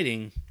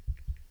dividing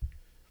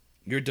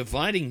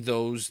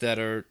those that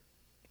are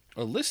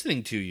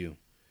listening to you.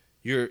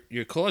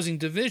 You're causing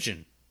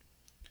division.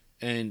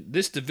 And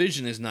this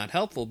division is not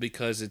helpful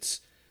because it's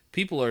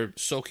people are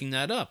soaking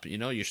that up.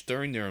 You're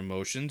stirring their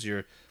emotions.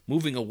 You're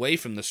moving away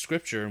from the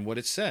scripture and what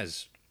it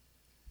says.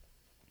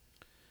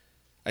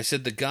 I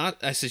said your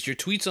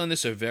tweets on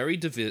this are very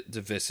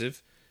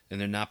divisive and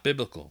they're not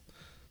biblical.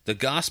 The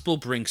gospel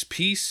brings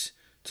peace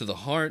to the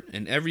heart,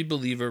 and every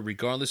believer,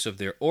 regardless of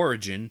their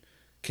origin,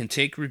 can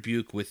take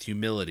rebuke with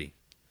humility.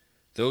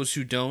 Those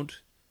who don't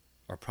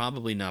are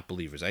probably not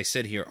believers. I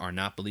said here are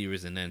not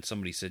believers, and then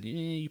somebody said,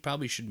 you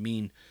probably should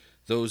mean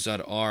those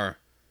that are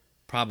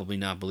probably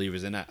not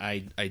believers, and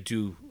I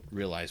do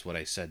realize what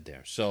I said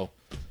there. So,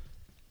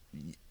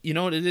 you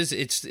know what it is?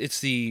 It's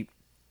the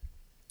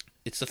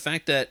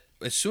fact that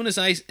as soon as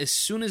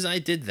I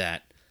did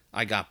that,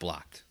 I got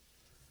blocked.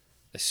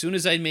 As soon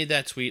as I made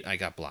that tweet, I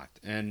got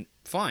blocked. And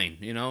fine,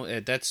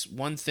 that's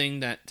one thing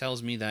that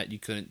tells me that you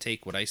couldn't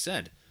take what I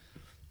said.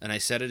 And I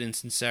said it in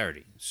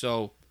sincerity.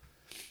 So,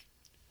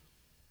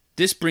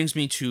 this brings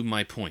me to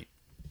my point.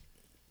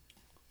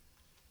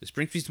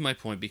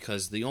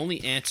 Because the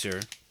only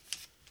answer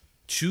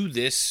to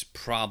this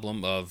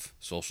problem of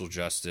social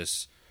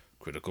justice,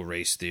 critical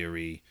race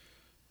theory,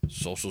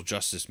 social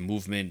justice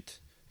movement,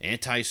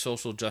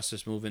 anti-social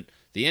justice movement,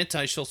 the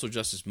anti-social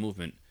justice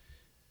movement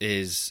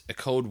is a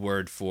code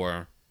word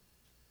for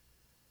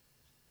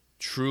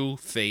true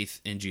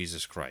faith in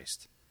Jesus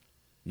Christ,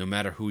 no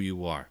matter who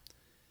you are.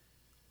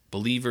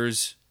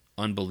 Believers,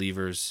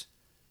 unbelievers,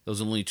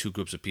 those are only two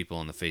groups of people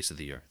on the face of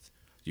the earth.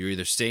 You're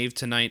either saved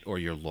tonight or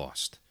you're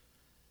lost.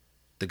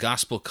 The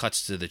gospel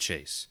cuts to the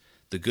chase.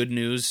 The good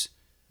news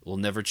will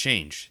never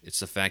change.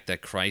 It's the fact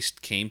that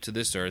Christ came to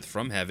this earth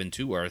from heaven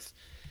to earth.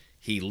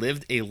 He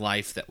lived a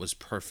life that was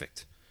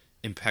perfect,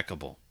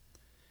 impeccable.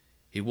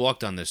 He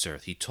walked on this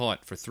earth. He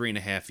taught for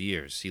 3.5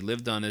 years. He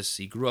lived on this.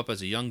 He grew up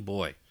as a young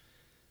boy.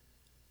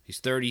 He's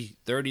 30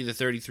 to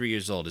 33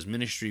 years old. His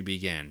ministry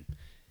began.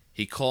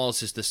 He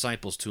calls his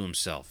disciples to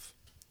himself.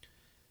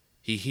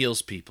 He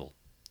heals people.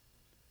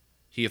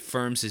 He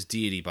affirms his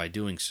deity by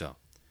doing so.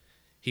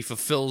 He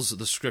fulfills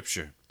the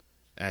scripture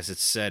as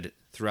it's said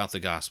throughout the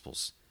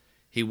Gospels.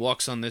 He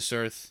walks on this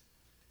earth.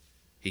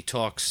 He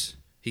talks.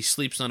 He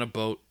sleeps on a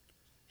boat.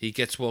 He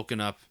gets woken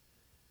up.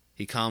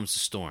 He calms the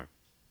storm.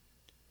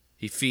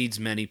 He feeds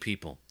many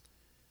people.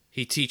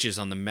 He teaches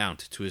on the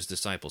mount to his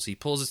disciples. He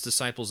pulls his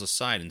disciples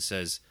aside and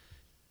says,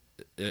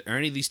 are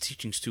any of these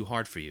teachings too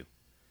hard for you?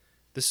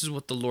 This is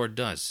what the Lord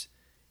does.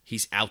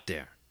 He's out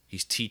there.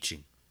 He's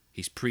teaching.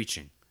 He's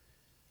preaching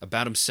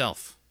about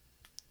himself.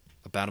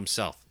 About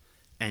himself.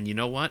 And you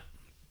know what?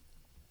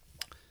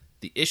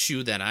 The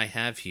issue that I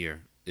have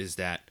here is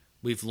that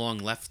we've long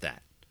left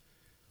that.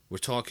 We're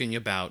talking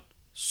about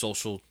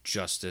social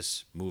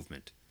justice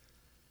movement.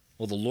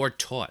 Well, the Lord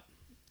taught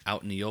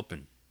out in the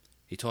open.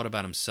 He taught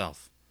about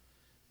himself.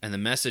 And the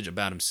message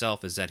about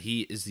himself is that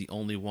he is the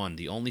only one,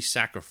 the only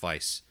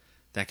sacrifice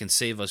that can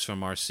save us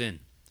from our sin.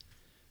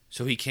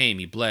 So he came,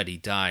 he bled, he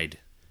died.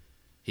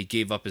 He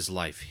gave up his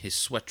life. His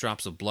sweat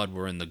drops of blood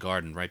were in the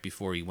garden right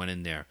before he went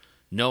in there,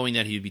 knowing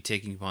that he would be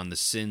taking upon the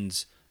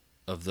sins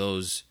of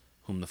those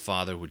whom the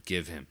Father would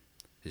give him,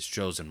 his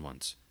chosen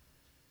ones,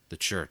 the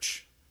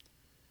church.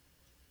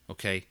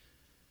 Okay?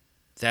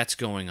 That's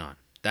going on.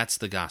 That's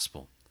the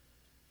gospel.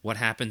 What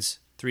happens?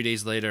 3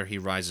 days later, he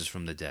rises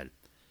from the dead.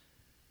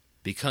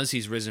 Because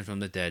he's risen from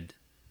the dead,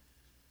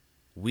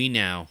 we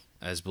now,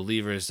 as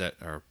believers that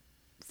are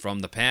from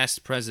the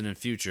past, present, and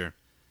future,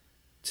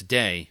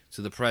 today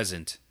to the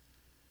present,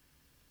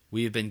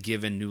 we have been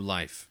given new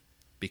life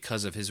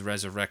because of his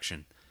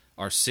resurrection.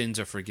 Our sins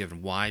are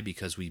forgiven. Why?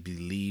 Because we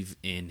believe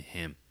in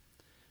him.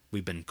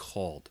 We've been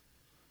called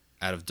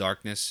out of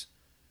darkness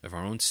of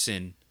our own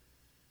sin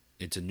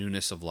into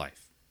newness of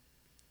life.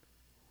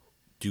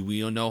 Do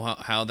we know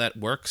how that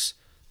works?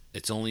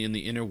 It's only in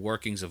the inner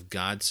workings of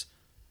God's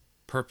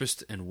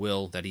purpose and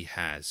will that he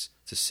has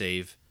to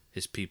save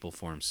his people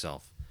for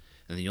himself.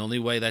 And the only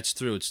way that's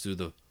through, it's through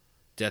the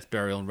death,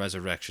 burial, and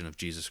resurrection of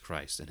Jesus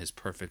Christ and his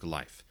perfect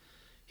life.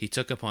 He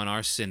took upon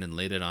our sin and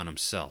laid it on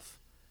himself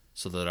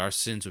so that our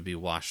sins would be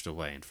washed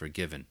away and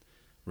forgiven,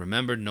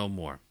 remembered no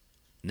more,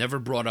 never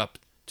brought up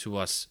to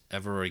us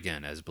ever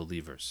again as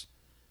believers.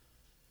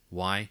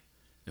 Why?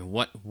 And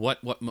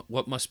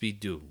what must we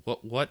do?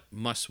 What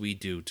must we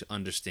do to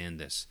understand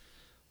this?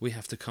 We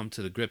have to come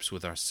to the grips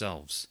with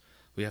ourselves.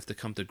 We have to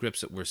come to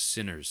grips that we're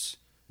sinners.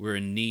 We're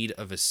in need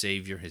of a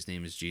Savior. His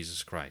name is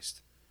Jesus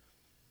Christ.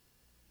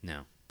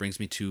 Now, brings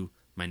me to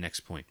my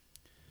next point.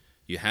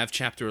 You have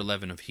chapter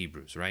 11 of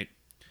Hebrews, right?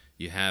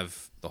 You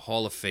have the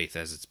hall of faith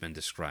as it's been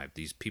described.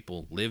 These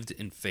people lived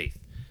in faith.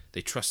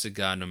 They trusted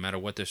God no matter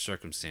what their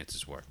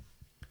circumstances were.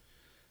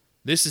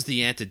 This is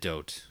the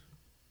antidote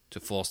to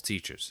false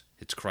teachers.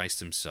 It's Christ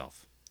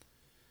himself.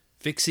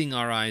 Fixing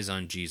our eyes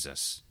on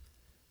Jesus.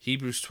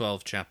 Hebrews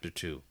 12, chapter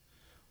 2.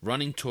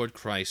 Running toward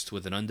Christ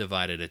with an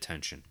undivided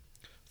attention.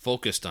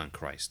 Focused on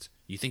Christ.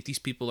 You think these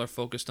people are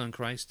focused on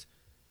Christ?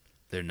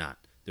 They're not.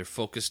 They're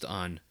focused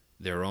on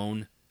their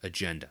own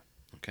agenda.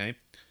 Okay?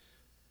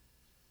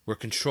 We're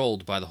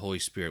controlled by the Holy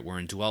Spirit. We're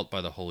indwelt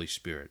by the Holy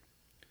Spirit.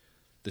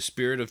 The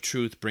Spirit of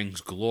truth brings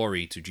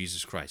glory to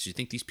Jesus Christ. You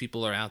think these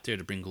people are out there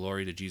to bring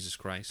glory to Jesus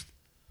Christ?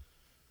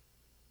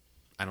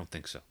 I don't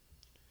think so.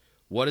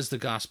 What is the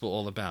gospel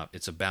all about?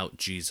 It's about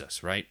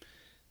Jesus, right?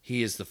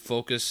 He is the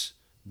focus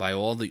by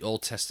all the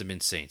Old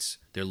Testament saints.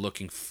 They're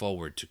looking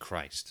forward to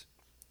Christ.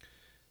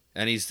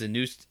 And he's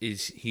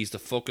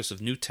the focus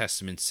of New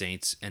Testament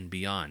saints and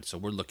beyond. So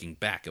we're looking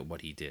back at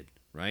what he did,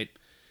 right?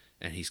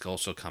 And he's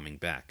also coming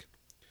back.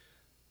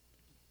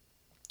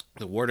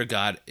 The Word of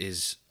God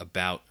is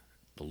about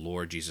the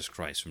Lord Jesus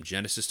Christ. From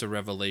Genesis to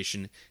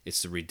Revelation,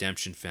 it's the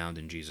redemption found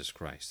in Jesus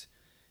Christ.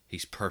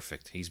 He's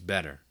perfect. He's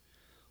better.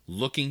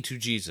 Looking to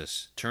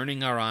Jesus,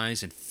 turning our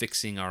eyes and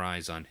fixing our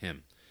eyes on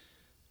him.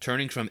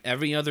 Turning from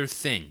every other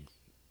thing.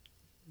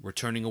 We're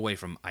turning away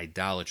from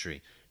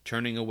idolatry,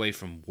 turning away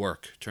from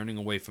work, turning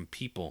away from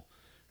people,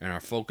 and our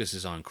focus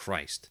is on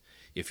Christ.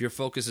 If your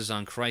focus is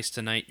on Christ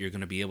tonight, you're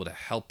going to be able to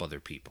help other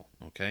people,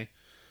 okay?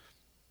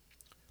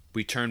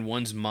 We turn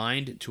one's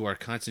mind to our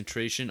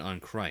concentration on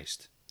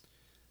Christ.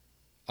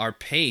 Our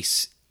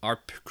pace, our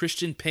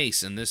Christian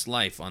pace in this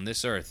life, on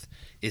this earth,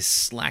 is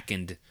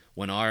slackened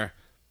when our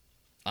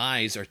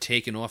eyes are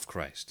taken off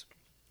Christ.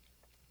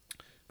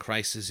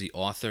 Christ is the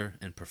author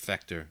and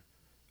perfecter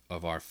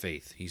of our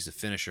faith. He's the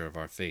finisher of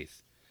our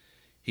faith.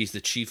 He's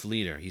the chief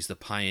leader. He's the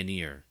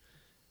pioneer.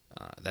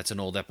 That's an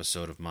old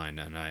episode of mine,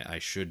 and I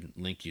should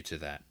link you to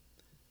that.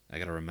 I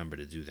got to remember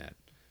to do that.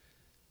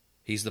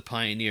 He's the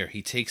pioneer.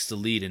 He takes the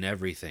lead in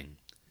everything.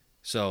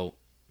 So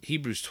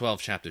Hebrews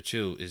 12, chapter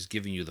 2, is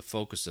giving you the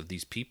focus of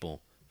these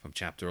people from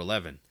chapter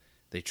 11.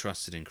 They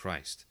trusted in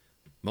Christ.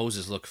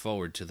 Moses looked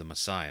forward to the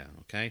Messiah,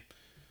 okay?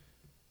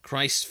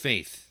 Christ's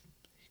faith.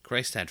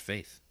 Christ had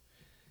faith.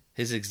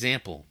 His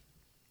example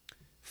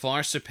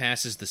far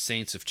surpasses the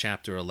saints of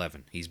chapter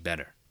 11. He's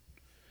better.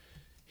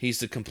 He's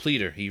the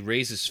completer. He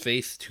raises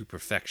faith to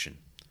perfection.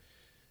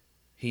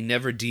 He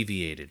never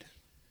deviated.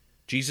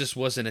 Jesus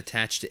wasn't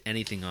attached to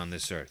anything on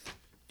this earth.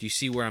 Do you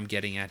see where I'm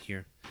getting at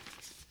here?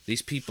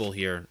 These people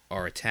here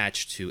are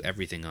attached to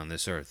everything on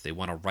this earth. They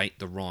want to right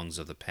the wrongs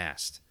of the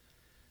past.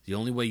 The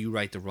only way you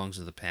right the wrongs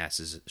of the past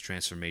is a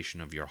transformation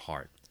of your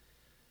heart.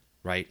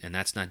 Right? And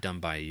that's not done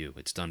by you.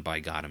 It's done by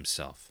God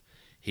himself.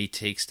 He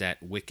takes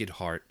that wicked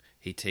heart,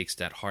 he takes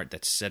that heart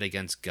that's set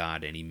against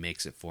God, and he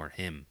makes it for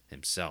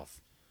himself.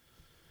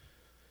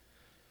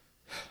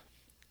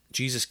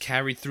 Jesus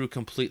carried through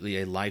completely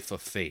a life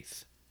of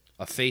faith.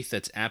 A faith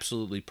that's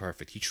absolutely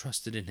perfect. He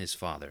trusted in his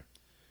Father,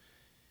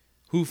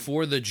 who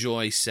for the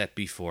joy set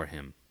before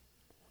him.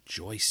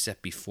 Joy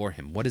set before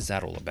him. What is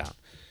that all about?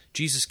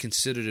 Jesus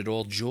considered it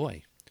all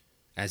joy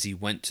as he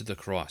went to the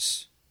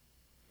cross.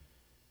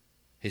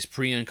 His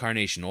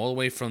pre-incarnation, all the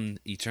way from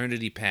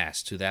eternity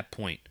past to that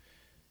point,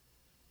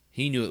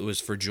 he knew it was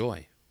for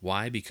joy.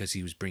 Why? Because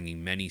he was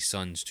bringing many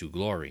sons to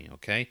glory,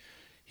 okay?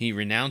 He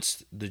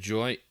renounced the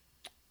joy.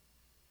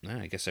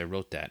 I guess I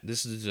wrote that.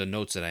 This is the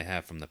notes that I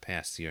have from the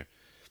past here.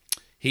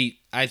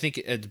 I think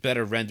it's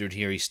better rendered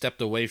here. He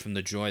stepped away from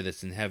the joy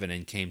that's in heaven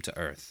and came to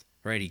earth,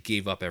 right? He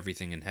gave up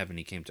everything in heaven.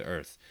 He came to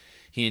earth.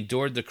 He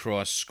endured the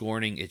cross,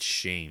 scorning its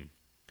shame.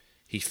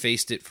 He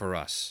faced it for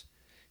us.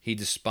 He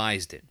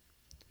despised it.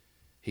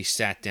 He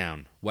sat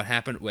down. What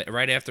happened?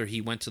 Right after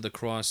he went to the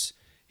cross,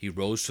 he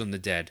rose from the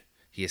dead.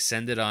 He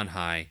ascended on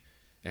high.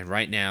 And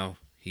right now,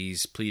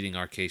 he's pleading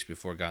our case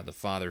before God the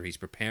Father. He's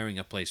preparing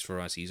a place for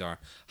us. He's our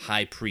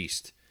high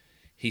priest.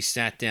 He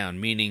sat down,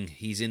 meaning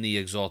he's in the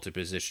exalted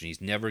position.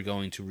 He's never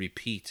going to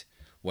repeat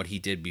what he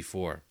did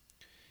before.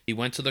 He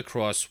went to the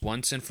cross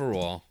once and for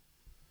all.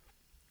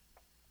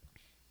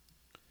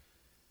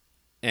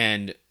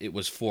 And it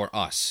was for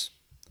us.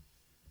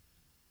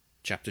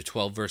 Chapter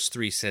 12, verse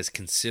 3 says,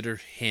 consider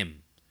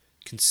him.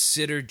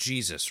 Consider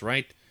Jesus,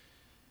 right?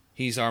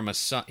 He's our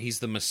Messiah. He's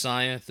the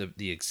Messiah,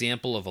 the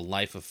example of a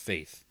life of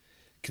faith.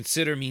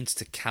 Consider means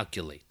to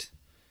calculate,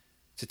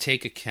 to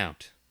take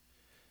account.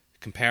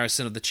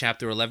 Comparison of the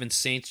chapter 11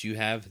 saints, you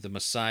have the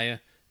Messiah,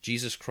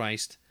 Jesus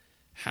Christ.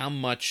 How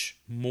much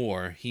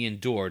more he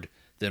endured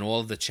than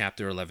all of the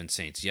chapter 11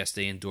 saints. Yes,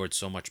 they endured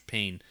so much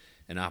pain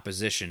and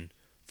opposition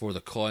for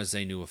the cause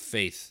they knew of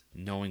faith,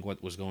 knowing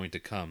what was going to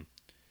come.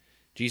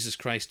 Jesus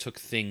Christ took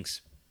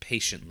things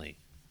patiently.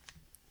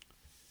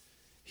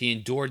 He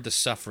endured the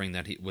suffering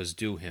that was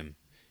due him.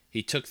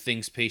 He took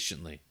things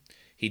patiently.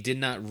 He did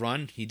not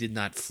run. He did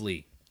not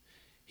flee.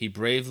 He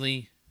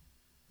bravely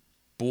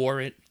bore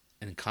it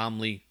and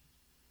calmly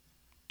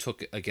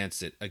took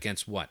against it.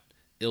 Against what?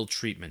 Ill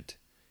treatment.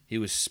 He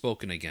was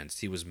spoken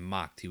against. He was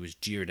mocked. He was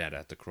jeered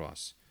at the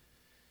cross.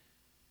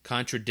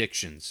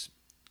 Contradictions.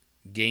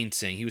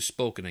 Gainsaying. He was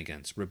spoken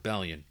against.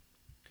 Rebellion.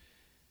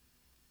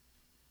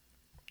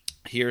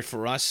 Here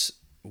for us,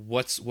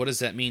 what does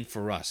that mean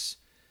for us?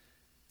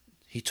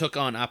 He took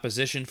on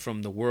opposition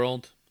from the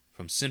world,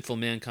 from sinful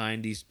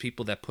mankind, these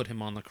people that put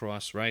him on the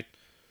cross, right?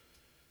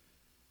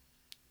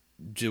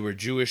 There were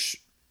Jewish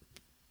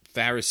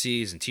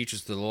Pharisees and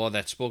teachers of the law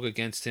that spoke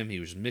against him. He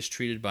was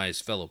mistreated by his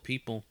fellow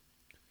people.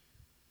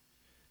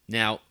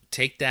 Now,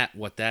 take that,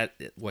 what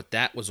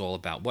that was all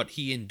about, what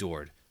he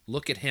endured.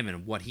 Look at him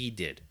and what he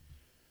did.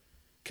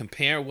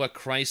 compare what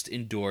Christ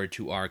endured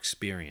to our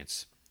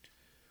experience.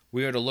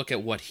 We are to look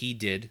at what he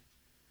did.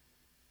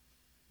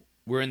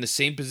 We're in the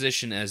same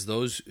position as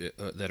those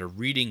that are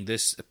reading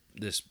this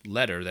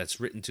letter that's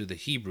written to the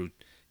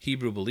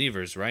Hebrew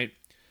believers, right?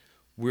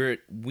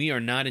 We are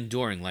not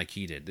enduring like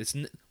he did.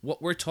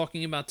 What we're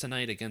talking about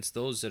tonight against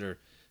those that are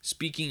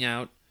speaking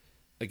out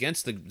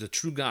against the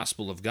true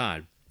gospel of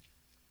God.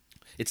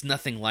 It's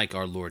nothing like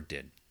our Lord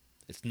did.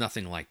 It's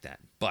nothing like that.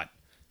 But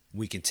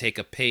we can take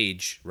a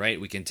page,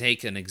 right? We can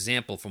take an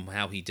example from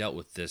how he dealt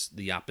with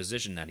the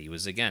opposition that he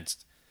was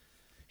against.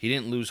 He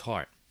didn't lose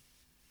heart.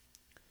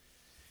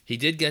 He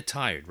did get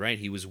tired, right?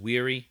 He was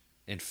weary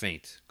and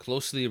faint.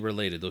 Closely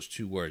related, those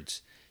two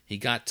words. He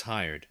got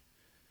tired.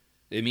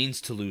 It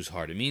means to lose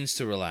heart. It means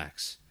to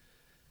relax.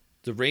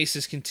 The race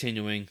is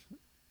continuing,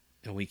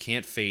 and we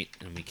can't faint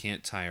and we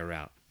can't tire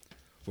out.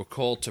 We're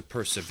called to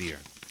persevere.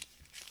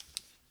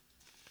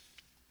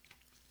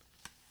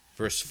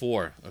 Verse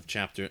 4 of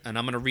chapter, and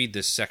I'm going to read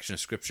this section of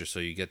scripture so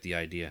you get the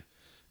idea.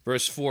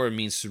 Verse 4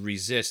 means to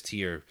resist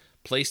here,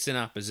 placed in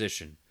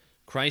opposition.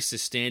 Christ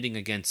is standing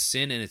against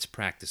sin and its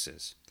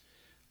practices.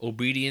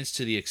 Obedience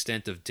to the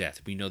extent of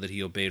death. We know that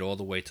he obeyed all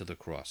the way to the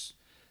cross.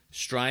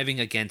 Striving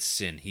against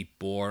sin. He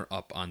bore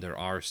up under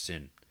our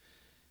sin.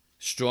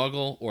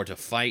 Struggle or to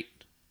fight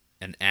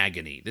and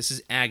agony. This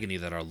is agony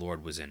that our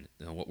Lord was in.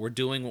 What we're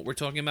doing, what we're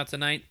talking about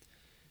tonight,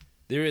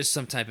 there is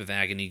some type of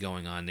agony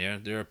going on there.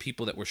 There are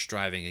people that we're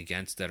striving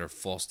against that are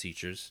false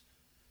teachers.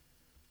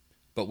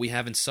 But we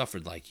haven't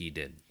suffered like he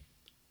did.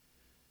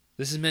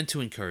 This is meant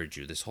to encourage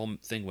you, this whole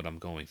thing, what I'm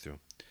going through.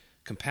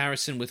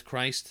 Comparison with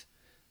Christ,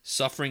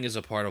 suffering is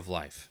a part of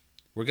life.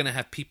 We're going to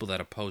have people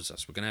that oppose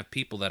us. We're going to have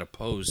people that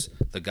oppose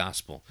the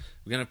gospel.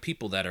 We're going to have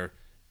people that are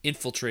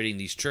infiltrating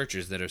these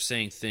churches that are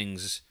saying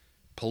things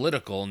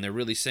political, and they're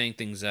really saying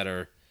things that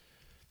are,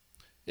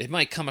 it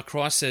might come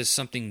across as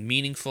something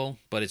meaningful,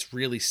 but it's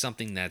really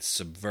something that's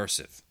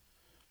subversive.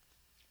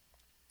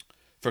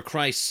 For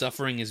Christ,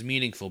 suffering is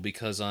meaningful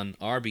because on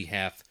our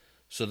behalf,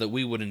 so that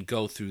we wouldn't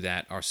go through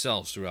that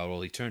ourselves throughout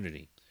all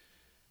eternity.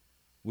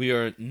 We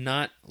are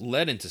not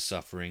led into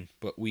suffering,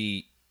 but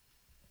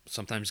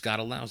sometimes God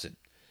allows it.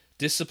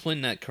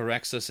 Discipline that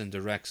corrects us and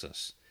directs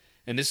us.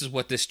 And this is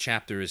what this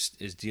chapter is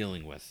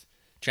dealing with.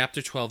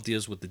 Chapter 12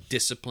 deals with the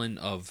discipline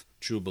of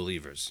true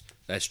believers.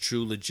 That's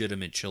true,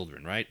 legitimate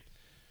children, right?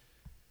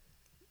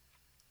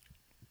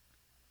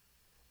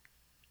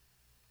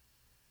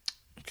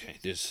 Okay,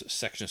 there's a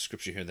section of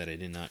scripture here that I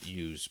did not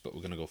use, but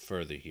we're going to go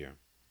further here.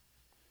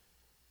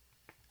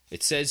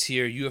 It says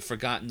here, you have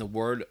forgotten the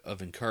word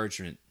of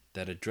encouragement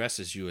that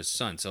addresses you as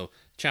son. So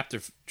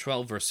chapter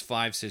 12, verse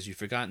 5 says, you've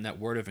forgotten that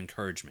word of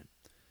encouragement.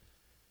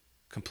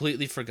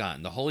 Completely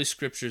forgotten. The Holy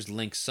Scriptures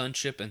link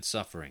sonship and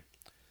suffering.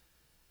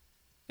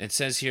 It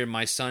says here,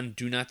 my son,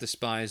 do not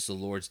despise the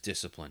Lord's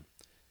discipline.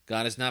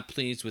 God is not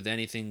pleased with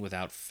anything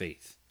without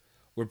faith.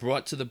 We're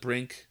brought to the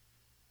brink,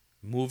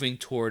 moving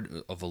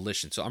toward a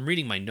volition. So I'm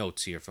reading my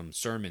notes here from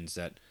sermons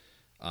that,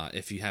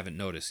 if you haven't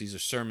noticed, these are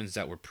sermons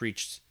that were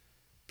preached,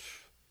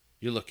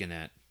 you're looking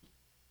at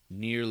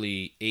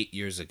nearly 8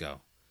 years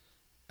ago,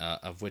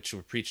 of which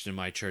were preached in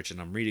my church,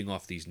 and I'm reading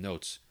off these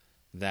notes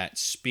that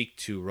speak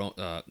to,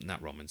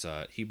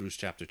 Hebrews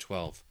chapter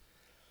 12.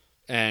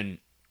 And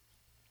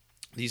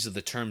these are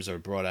the terms that are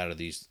brought out of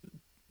these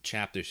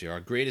chapters here. Our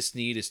greatest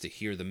need is to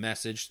hear the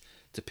message,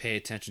 to pay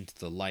attention to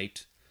the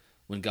light.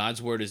 When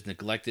God's word is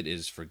neglected, it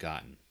is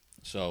forgotten.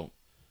 So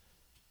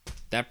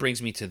that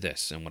brings me to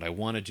this, and what I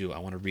want to do, I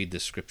want to read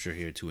this scripture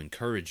here to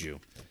encourage you.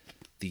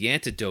 The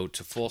antidote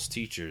to false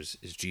teachers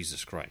is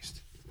Jesus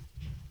Christ.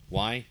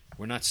 Why?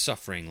 We're not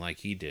suffering like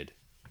he did.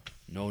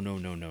 No.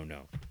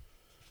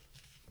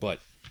 But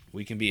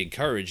we can be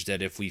encouraged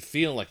that if we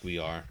feel like we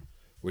are,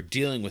 we're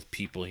dealing with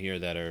people here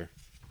that are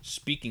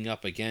speaking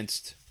up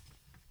against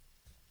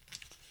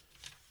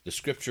the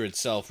scripture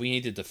itself. We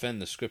need to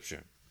defend the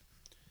scripture.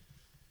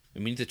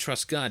 And we need to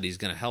trust God. He's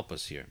going to help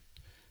us here.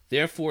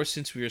 Therefore,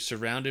 since we are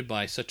surrounded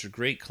by such a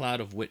great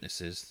cloud of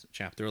witnesses,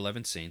 chapter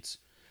 11, saints,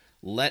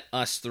 let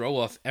us throw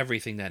off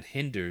everything that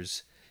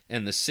hinders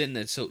and the sin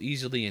that so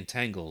easily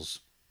entangles,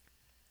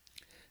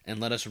 and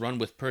let us run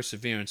with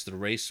perseverance the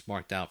race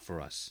marked out for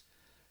us,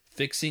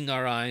 fixing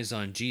our eyes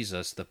on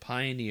Jesus, the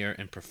pioneer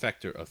and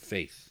perfecter of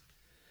faith.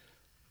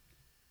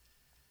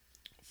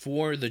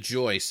 For the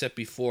joy set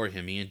before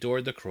him, he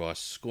endured the cross,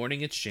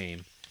 scorning its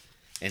shame,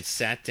 and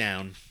sat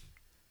down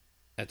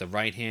at the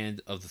right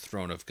hand of the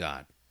throne of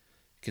God.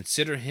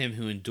 Consider him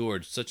who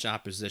endured such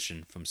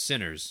opposition from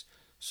sinners,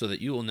 so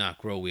that you will not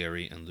grow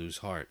weary and lose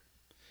heart.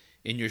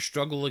 In your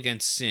struggle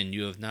against sin,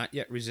 you have not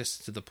yet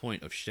resisted to the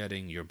point of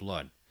shedding your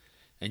blood,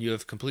 and you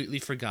have completely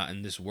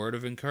forgotten this word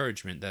of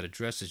encouragement that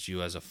addresses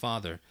you as a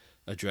father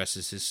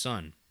addresses his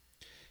son.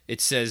 It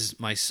says,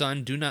 my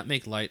son, do not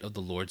make light of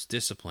the Lord's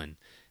discipline,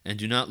 and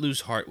do not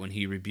lose heart when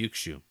he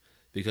rebukes you,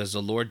 because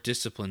the Lord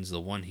disciplines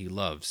the one he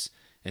loves,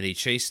 and he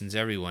chastens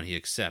everyone he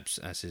accepts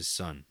as his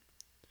son.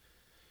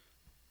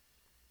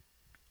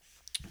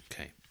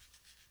 Okay.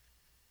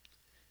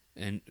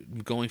 And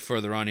going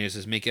further on here, it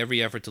says, make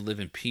every effort to live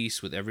in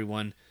peace with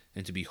everyone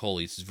and to be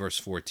holy. This is verse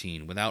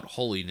 14. Without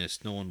holiness,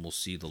 no one will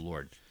see the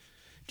Lord.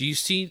 Do you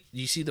see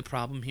the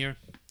problem here?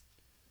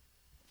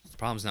 The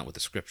problem's not with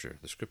the Scripture.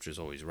 The Scripture is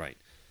always right.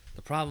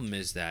 The problem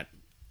is that,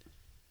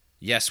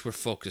 yes, we're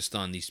focused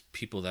on these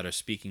people that are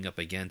speaking up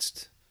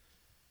against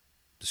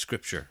the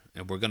Scripture,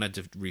 and we're going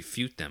to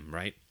refute them,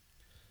 right?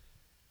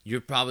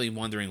 You're probably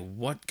wondering,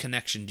 what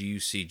connection do you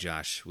see,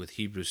 Josh, with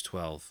Hebrews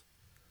 12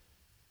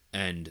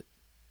 and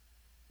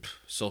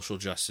social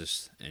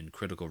justice and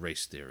critical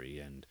race theory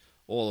and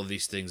all of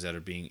these things that are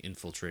being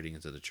infiltrating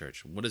into the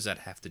church? What does that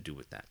have to do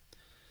with that?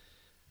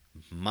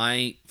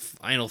 My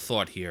final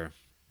thought here,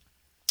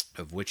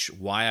 of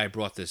why I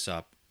brought this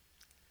up,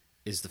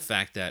 is the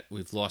fact that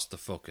we've lost the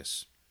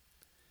focus.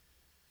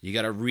 You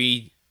got to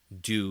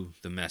redo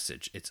the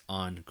message. It's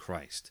on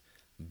Christ.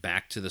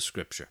 Back to the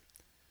Scripture.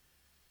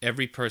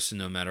 Every person,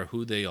 no matter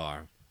who they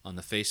are, on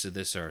the face of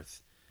this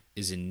earth,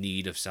 is in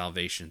need of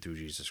salvation through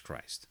Jesus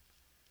Christ.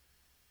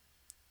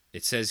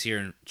 It says here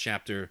in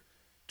chapter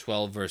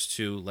 12, verse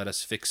 2, let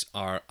us fix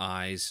our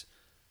eyes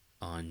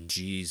on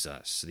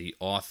Jesus, the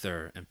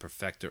author and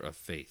perfecter of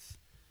faith.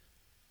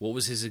 What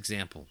was his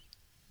example?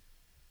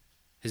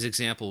 His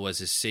example was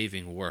his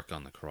saving work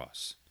on the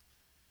cross.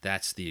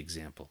 That's the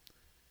example.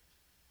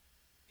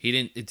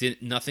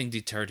 Nothing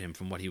deterred him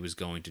from what he was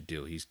going to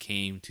do. He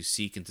came to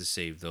seek and to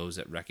save those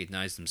that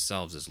recognize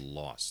themselves as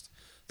lost,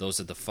 those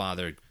that the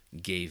Father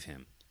gave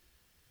him.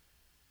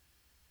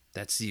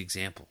 That's the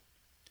example.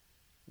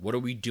 What are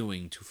we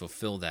doing to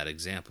fulfill that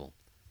example?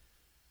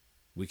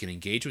 We can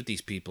engage with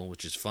these people,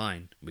 which is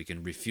fine. We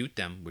can refute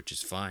them, which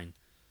is fine.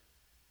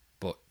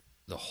 But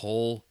the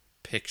whole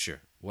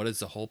picture, what is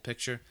the whole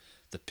picture?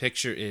 The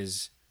picture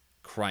is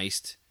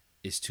Christ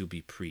is to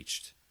be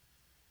preached.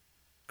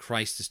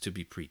 Christ is to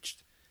be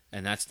preached.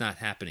 And that's not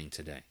happening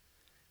today.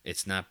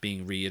 It's not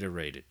being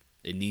reiterated.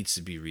 It needs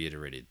to be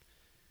reiterated.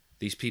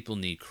 These people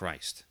need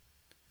Christ.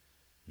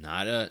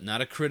 Not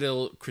a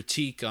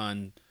critique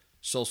on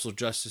social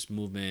justice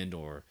movement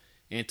or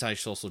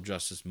anti-social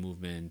justice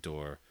movement,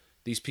 or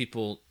these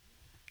people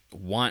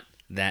want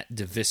that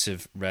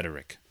divisive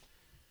rhetoric.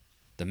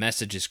 The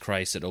message is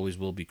Christ. It always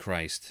will be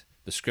Christ.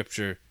 The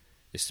Scripture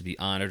is to be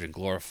honored and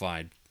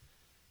glorified.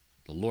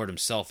 The Lord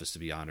himself is to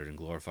be honored and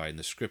glorified, and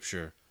the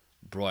Scripture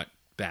brought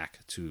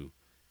back to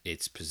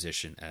its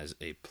position as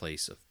a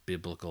place of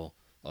biblical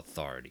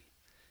authority.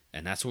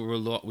 And that's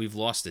what we've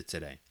lost it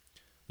today.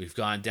 We've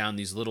gone down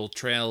these little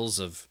trails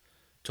of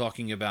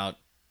talking about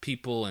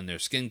people and their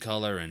skin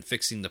color and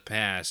fixing the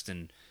past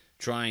and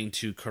trying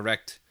to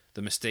correct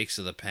the mistakes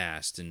of the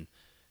past. And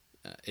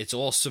it's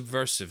all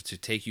subversive to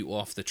take you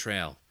off the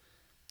trail.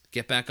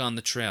 Get back on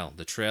the trail.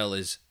 The trail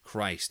is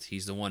Christ.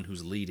 He's the one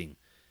who's leading.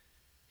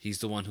 He's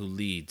the one who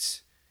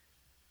leads.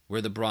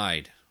 We're the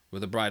bride. We're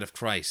the bride of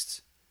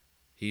Christ.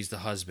 He's the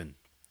husband.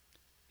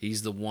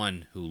 He's the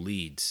one who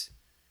leads.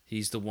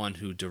 He's the one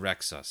who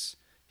directs us.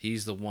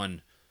 He's the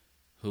one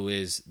who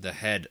is the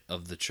head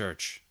of the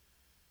church.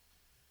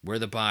 We're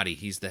the body.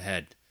 He's the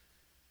head.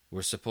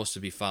 We're supposed to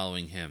be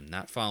following him,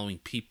 not following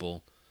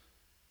people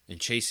and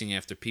chasing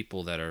after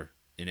people that are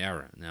in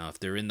error. Now, if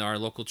they're in our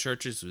local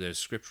churches, there's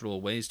scriptural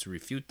ways to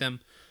refute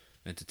them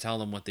and to tell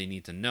them what they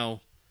need to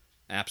know.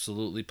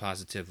 Absolutely,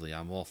 positively,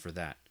 I'm all for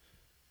that.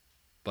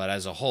 But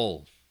as a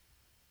whole,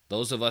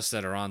 those of us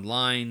that are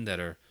online,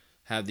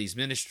 have these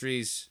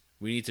ministries,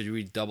 we need to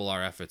redouble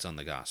our efforts on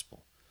the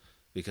gospel,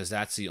 because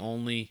that's the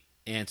only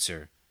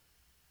answer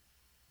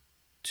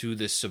to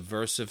this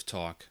subversive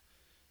talk,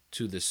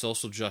 to the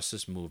social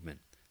justice movement.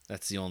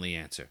 That's the only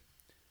answer.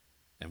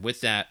 And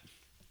with that,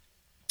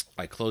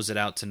 I close it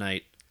out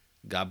tonight.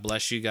 God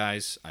bless you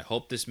guys. I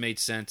hope this made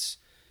sense.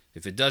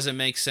 If it doesn't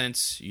make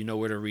sense, you know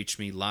where to reach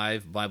me.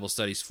 Live Bible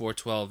Studies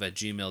 412 at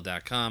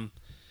gmail.com.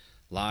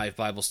 Live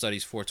Bible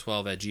Studies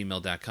 412 at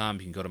gmail.com.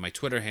 You can go to my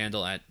Twitter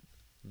handle at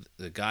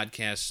the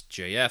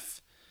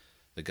GodcastJF.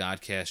 The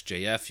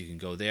GodcastJF. You can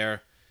go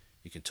there.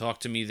 You can talk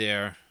to me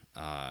there.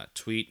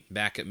 Tweet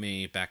back at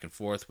me, back and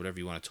forth, whatever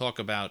you want to talk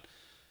about.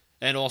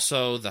 And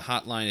also, the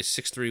hotline is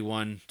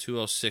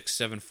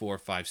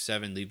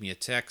 631-206-7457. Leave me a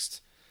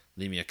text.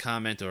 Leave me a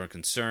comment or a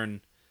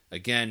concern.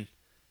 Again,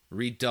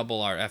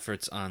 redouble our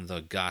efforts on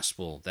the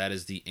gospel. That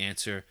is the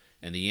answer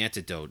and the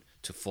antidote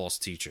to false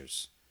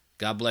teachers.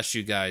 God bless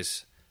you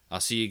guys. I'll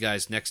see you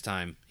guys next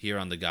time here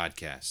on the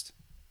Godcast.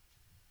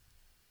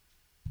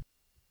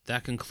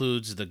 That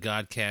concludes the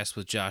Godcast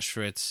with Josh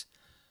Fritz.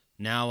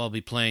 Now I'll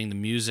be playing the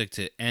music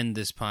to end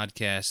this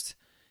podcast.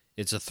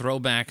 It's a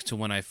throwback to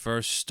when I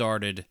first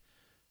started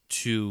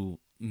to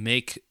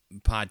make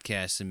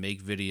podcasts and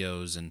make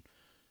videos and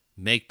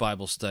make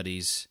Bible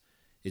studies.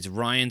 It's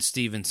Ryan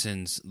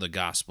Stevenson's The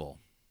Gospel.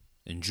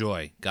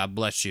 Enjoy. God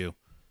bless you.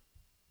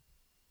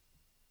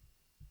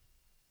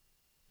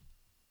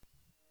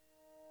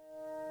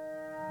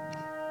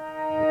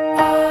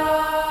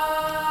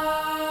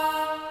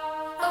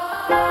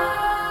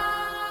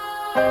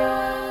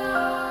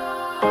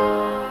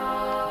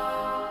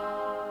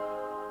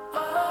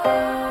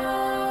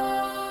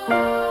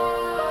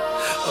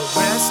 A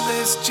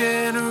restless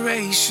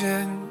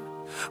generation,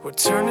 we're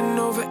turning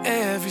over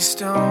every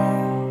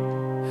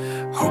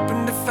stone,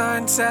 hoping to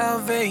find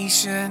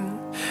salvation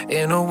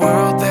in a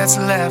world that's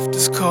left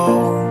us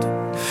cold.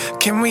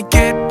 Can we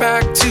get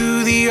back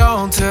to the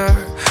altar,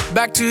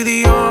 back to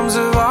the arms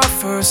of our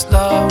first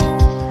love?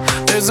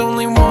 There's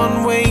only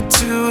one way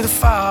to the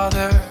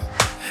Father,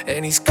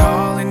 and He's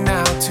calling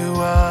out to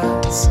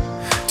us.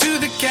 To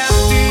the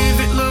captive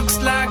it looks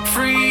like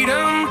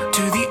freedom,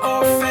 to the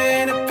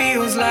orphan it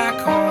feels like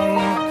home,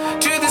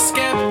 to the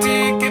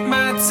skeptic it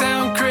might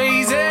sound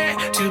crazy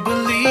to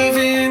believe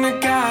in a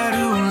God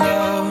who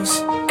loves.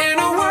 In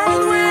a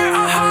world where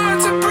our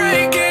hearts are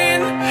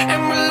breaking and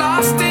we're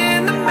lost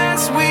in the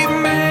mess we've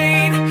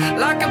made,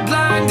 like a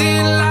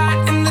blinding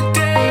light in the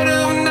dead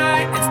of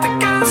night, it's the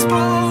gospel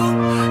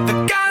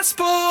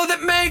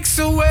that makes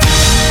a way.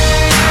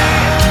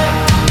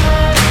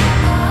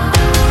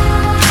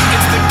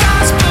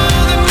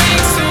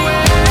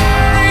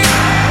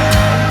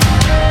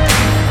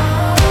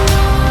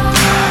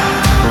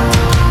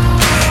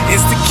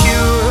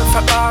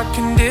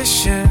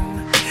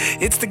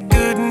 It's the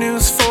good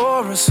news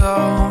for us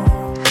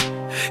all.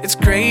 It's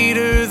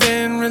greater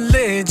than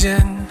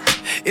religion.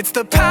 It's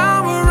the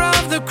power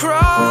of the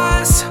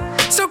cross.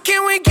 So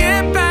can we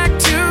get back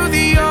to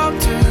the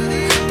altar,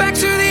 back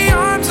to the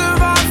arms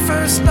of our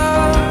first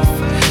love?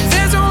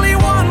 There's only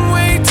one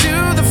way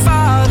to the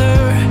Father,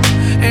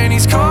 and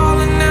He's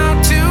calling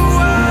out to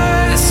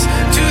us.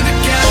 To the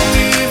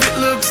captive it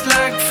looks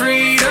like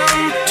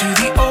freedom, to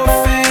the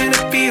orphan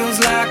it feels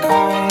like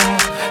home,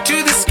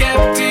 to the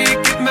skeptic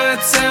it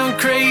might sound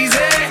crazy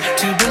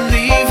to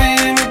believe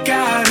in a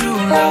God who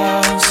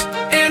loves.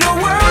 In a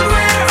world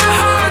where our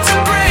hearts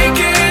are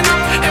breaking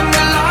and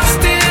we're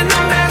lost in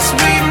the mess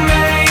we've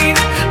made,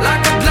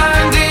 like a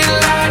blinding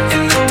light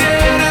in the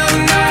dead of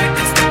night,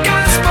 it's the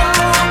gospel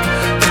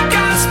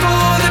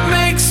that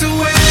makes a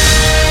way.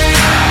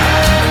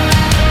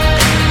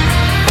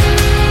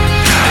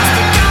 It's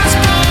the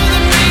gospel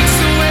that makes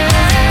a way.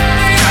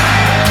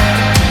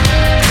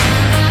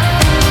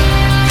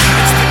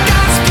 It's the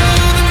gospel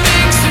that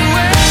makes a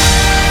way.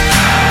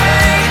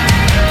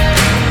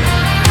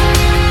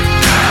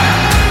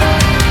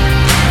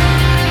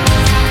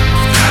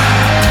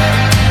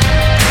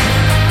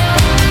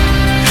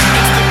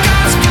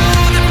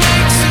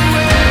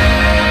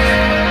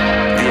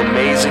 The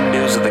amazing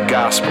news of the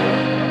gospel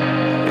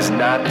is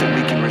not that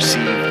we can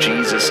receive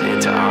Jesus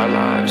into our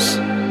lives,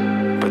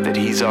 but that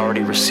He's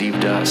already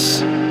received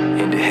us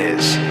into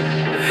His.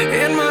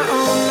 In my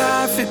own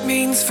life it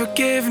means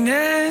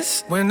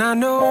forgiveness when I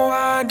know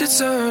I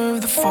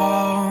deserve the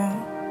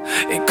fall.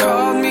 It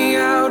called me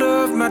out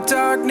of my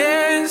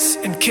darkness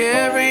and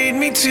carried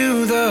me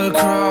to the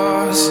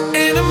cross.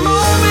 In a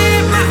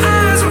moment my